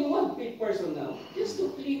 you need only 1 paid person now, just to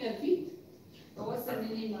clean and feed. But what's the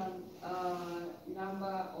minimum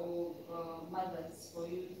number of mothers for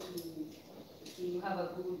you to have a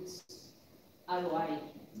good ROI,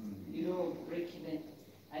 break even?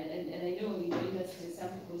 And I know in the industry, some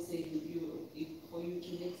people say for you to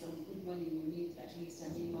make some good money, you need at least a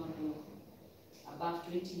minimum of above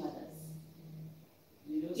 20 mothers.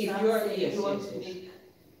 If you want to make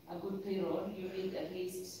a good payroll, you need at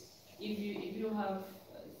least, if you have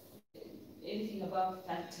anything above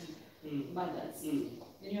 30 mothers, then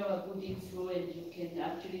you have a good inflow and you can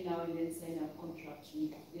actually now and then sign a contract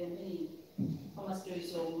with, there are many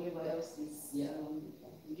farmers or whoever else is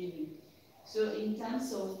giving. So in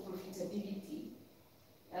terms of profitability,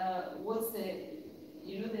 what's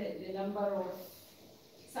the number of,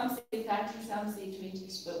 some say 30, some say 20,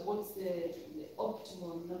 but what's the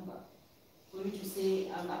optimal number for you to say,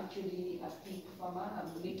 I'm actually a pig farmer, I'm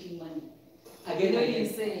making money? Again,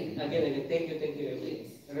 thank you. Yes.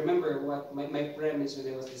 Remember what my premise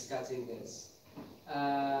when I was discussing this.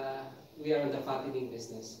 We are in the fattening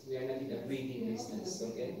business. We are not in the breeding business,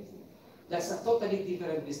 okay? That's a totally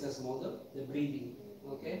different business model, the breeding,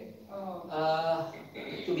 okay?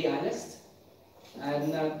 To be honest,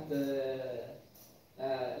 I'm not,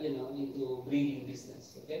 into breeding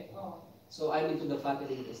business, okay? So I'm into the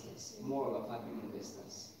fattening business, more of a fattening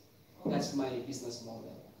business. That's my business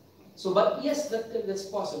model. So, but yes, that's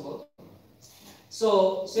possible.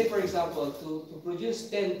 So, say for example, to produce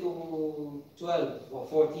 10 to 12 or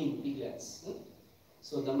 14 piglets.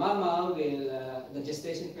 So the mama will, the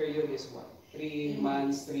gestation period is what? 3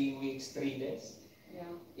 months, 3 weeks, 3 days?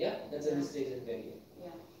 Yeah, that's a gestation period.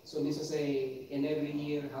 So this is in every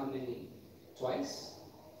year, how many? Twice?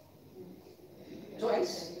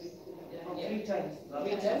 Twice? 3 times.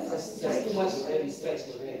 3 times? That's too much already stretched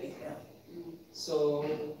already. So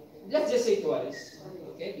let's just say twice,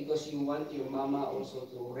 okay? Because you want your mama also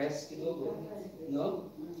to rest a little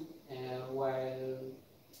bit, while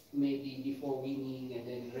maybe before weaning and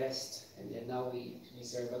then rest, and then now we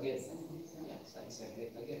serve again. Yeah, sunset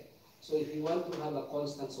again. So if you want to have a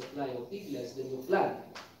constant supply of piglets, then you plan.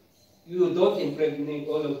 You don't impregnate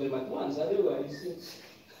all of them at once, otherwise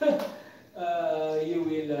you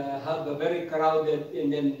will have a very crowded,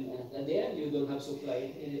 and then at the end you don't have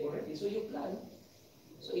supply already. So you plan.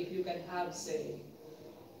 So if you can have, say,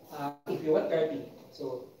 if you want 30,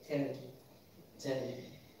 so 10, 10,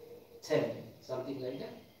 10, something like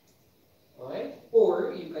that. Alright?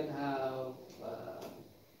 Or you can have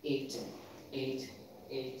 8, 8,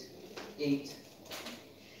 8, 8.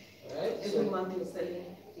 Alright? Every month you're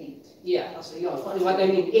selling 8. Yeah, so what I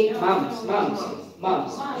mean, 8 moms.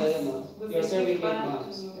 You're serving 8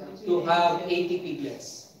 moms to have 80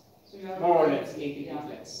 piglets. More or less 80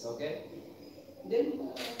 piglets, okay?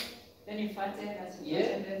 Then you fatten as you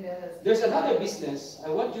yeah. fatten, then There's another business I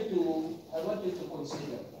want you to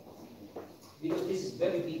consider, because this is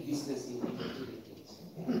very big business in the Philippines.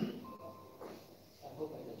 I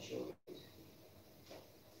hope I can show it.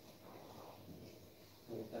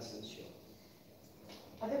 No, it doesn't show.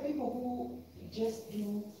 Are there people who just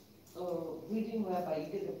do breeding whereby you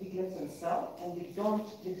get the piglets and sell, and they don't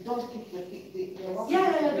keep the pig?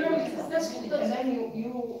 That's and then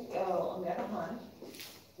you on the other hand,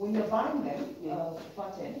 when you're buying them,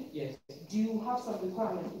 fatten, yes. do you have some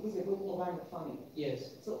requirements because you're going organic farming? Yes.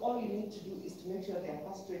 So all you need to do is to make sure they are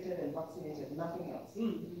castrated and vaccinated, nothing else.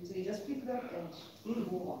 So you just pick them and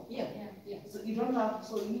move on. Yeah. So you don't have,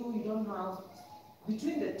 you don't have,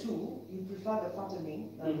 between the two, you prefer the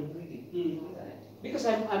fattening than the breeding. Because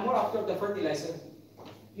I'm more after the fertilizer.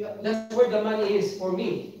 That's where the money is for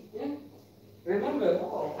me. Yeah. Remember,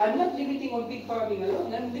 I'm not limiting on pig farming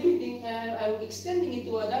alone. I'm extending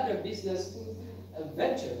into another business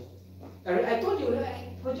venture. I told you,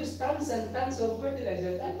 I produce tons and tons of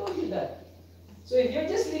fertilizer. I told you that. So if you're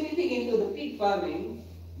just limiting into the pig farming,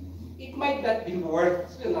 it might not be worth,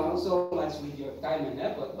 so much with your time and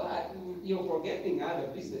effort, but you're forgetting other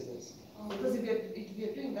businesses. Because if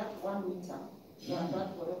you're doing that one winter, that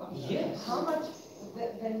whatever, Yes. how much,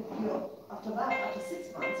 then after that, after 6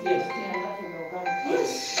 months, Yes. you're still left with organic. Yes,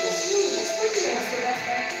 that's fertilizer. So that's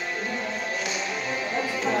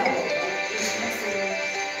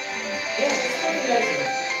Yes, it's fertilizer.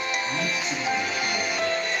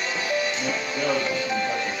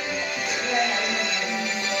 Yeah,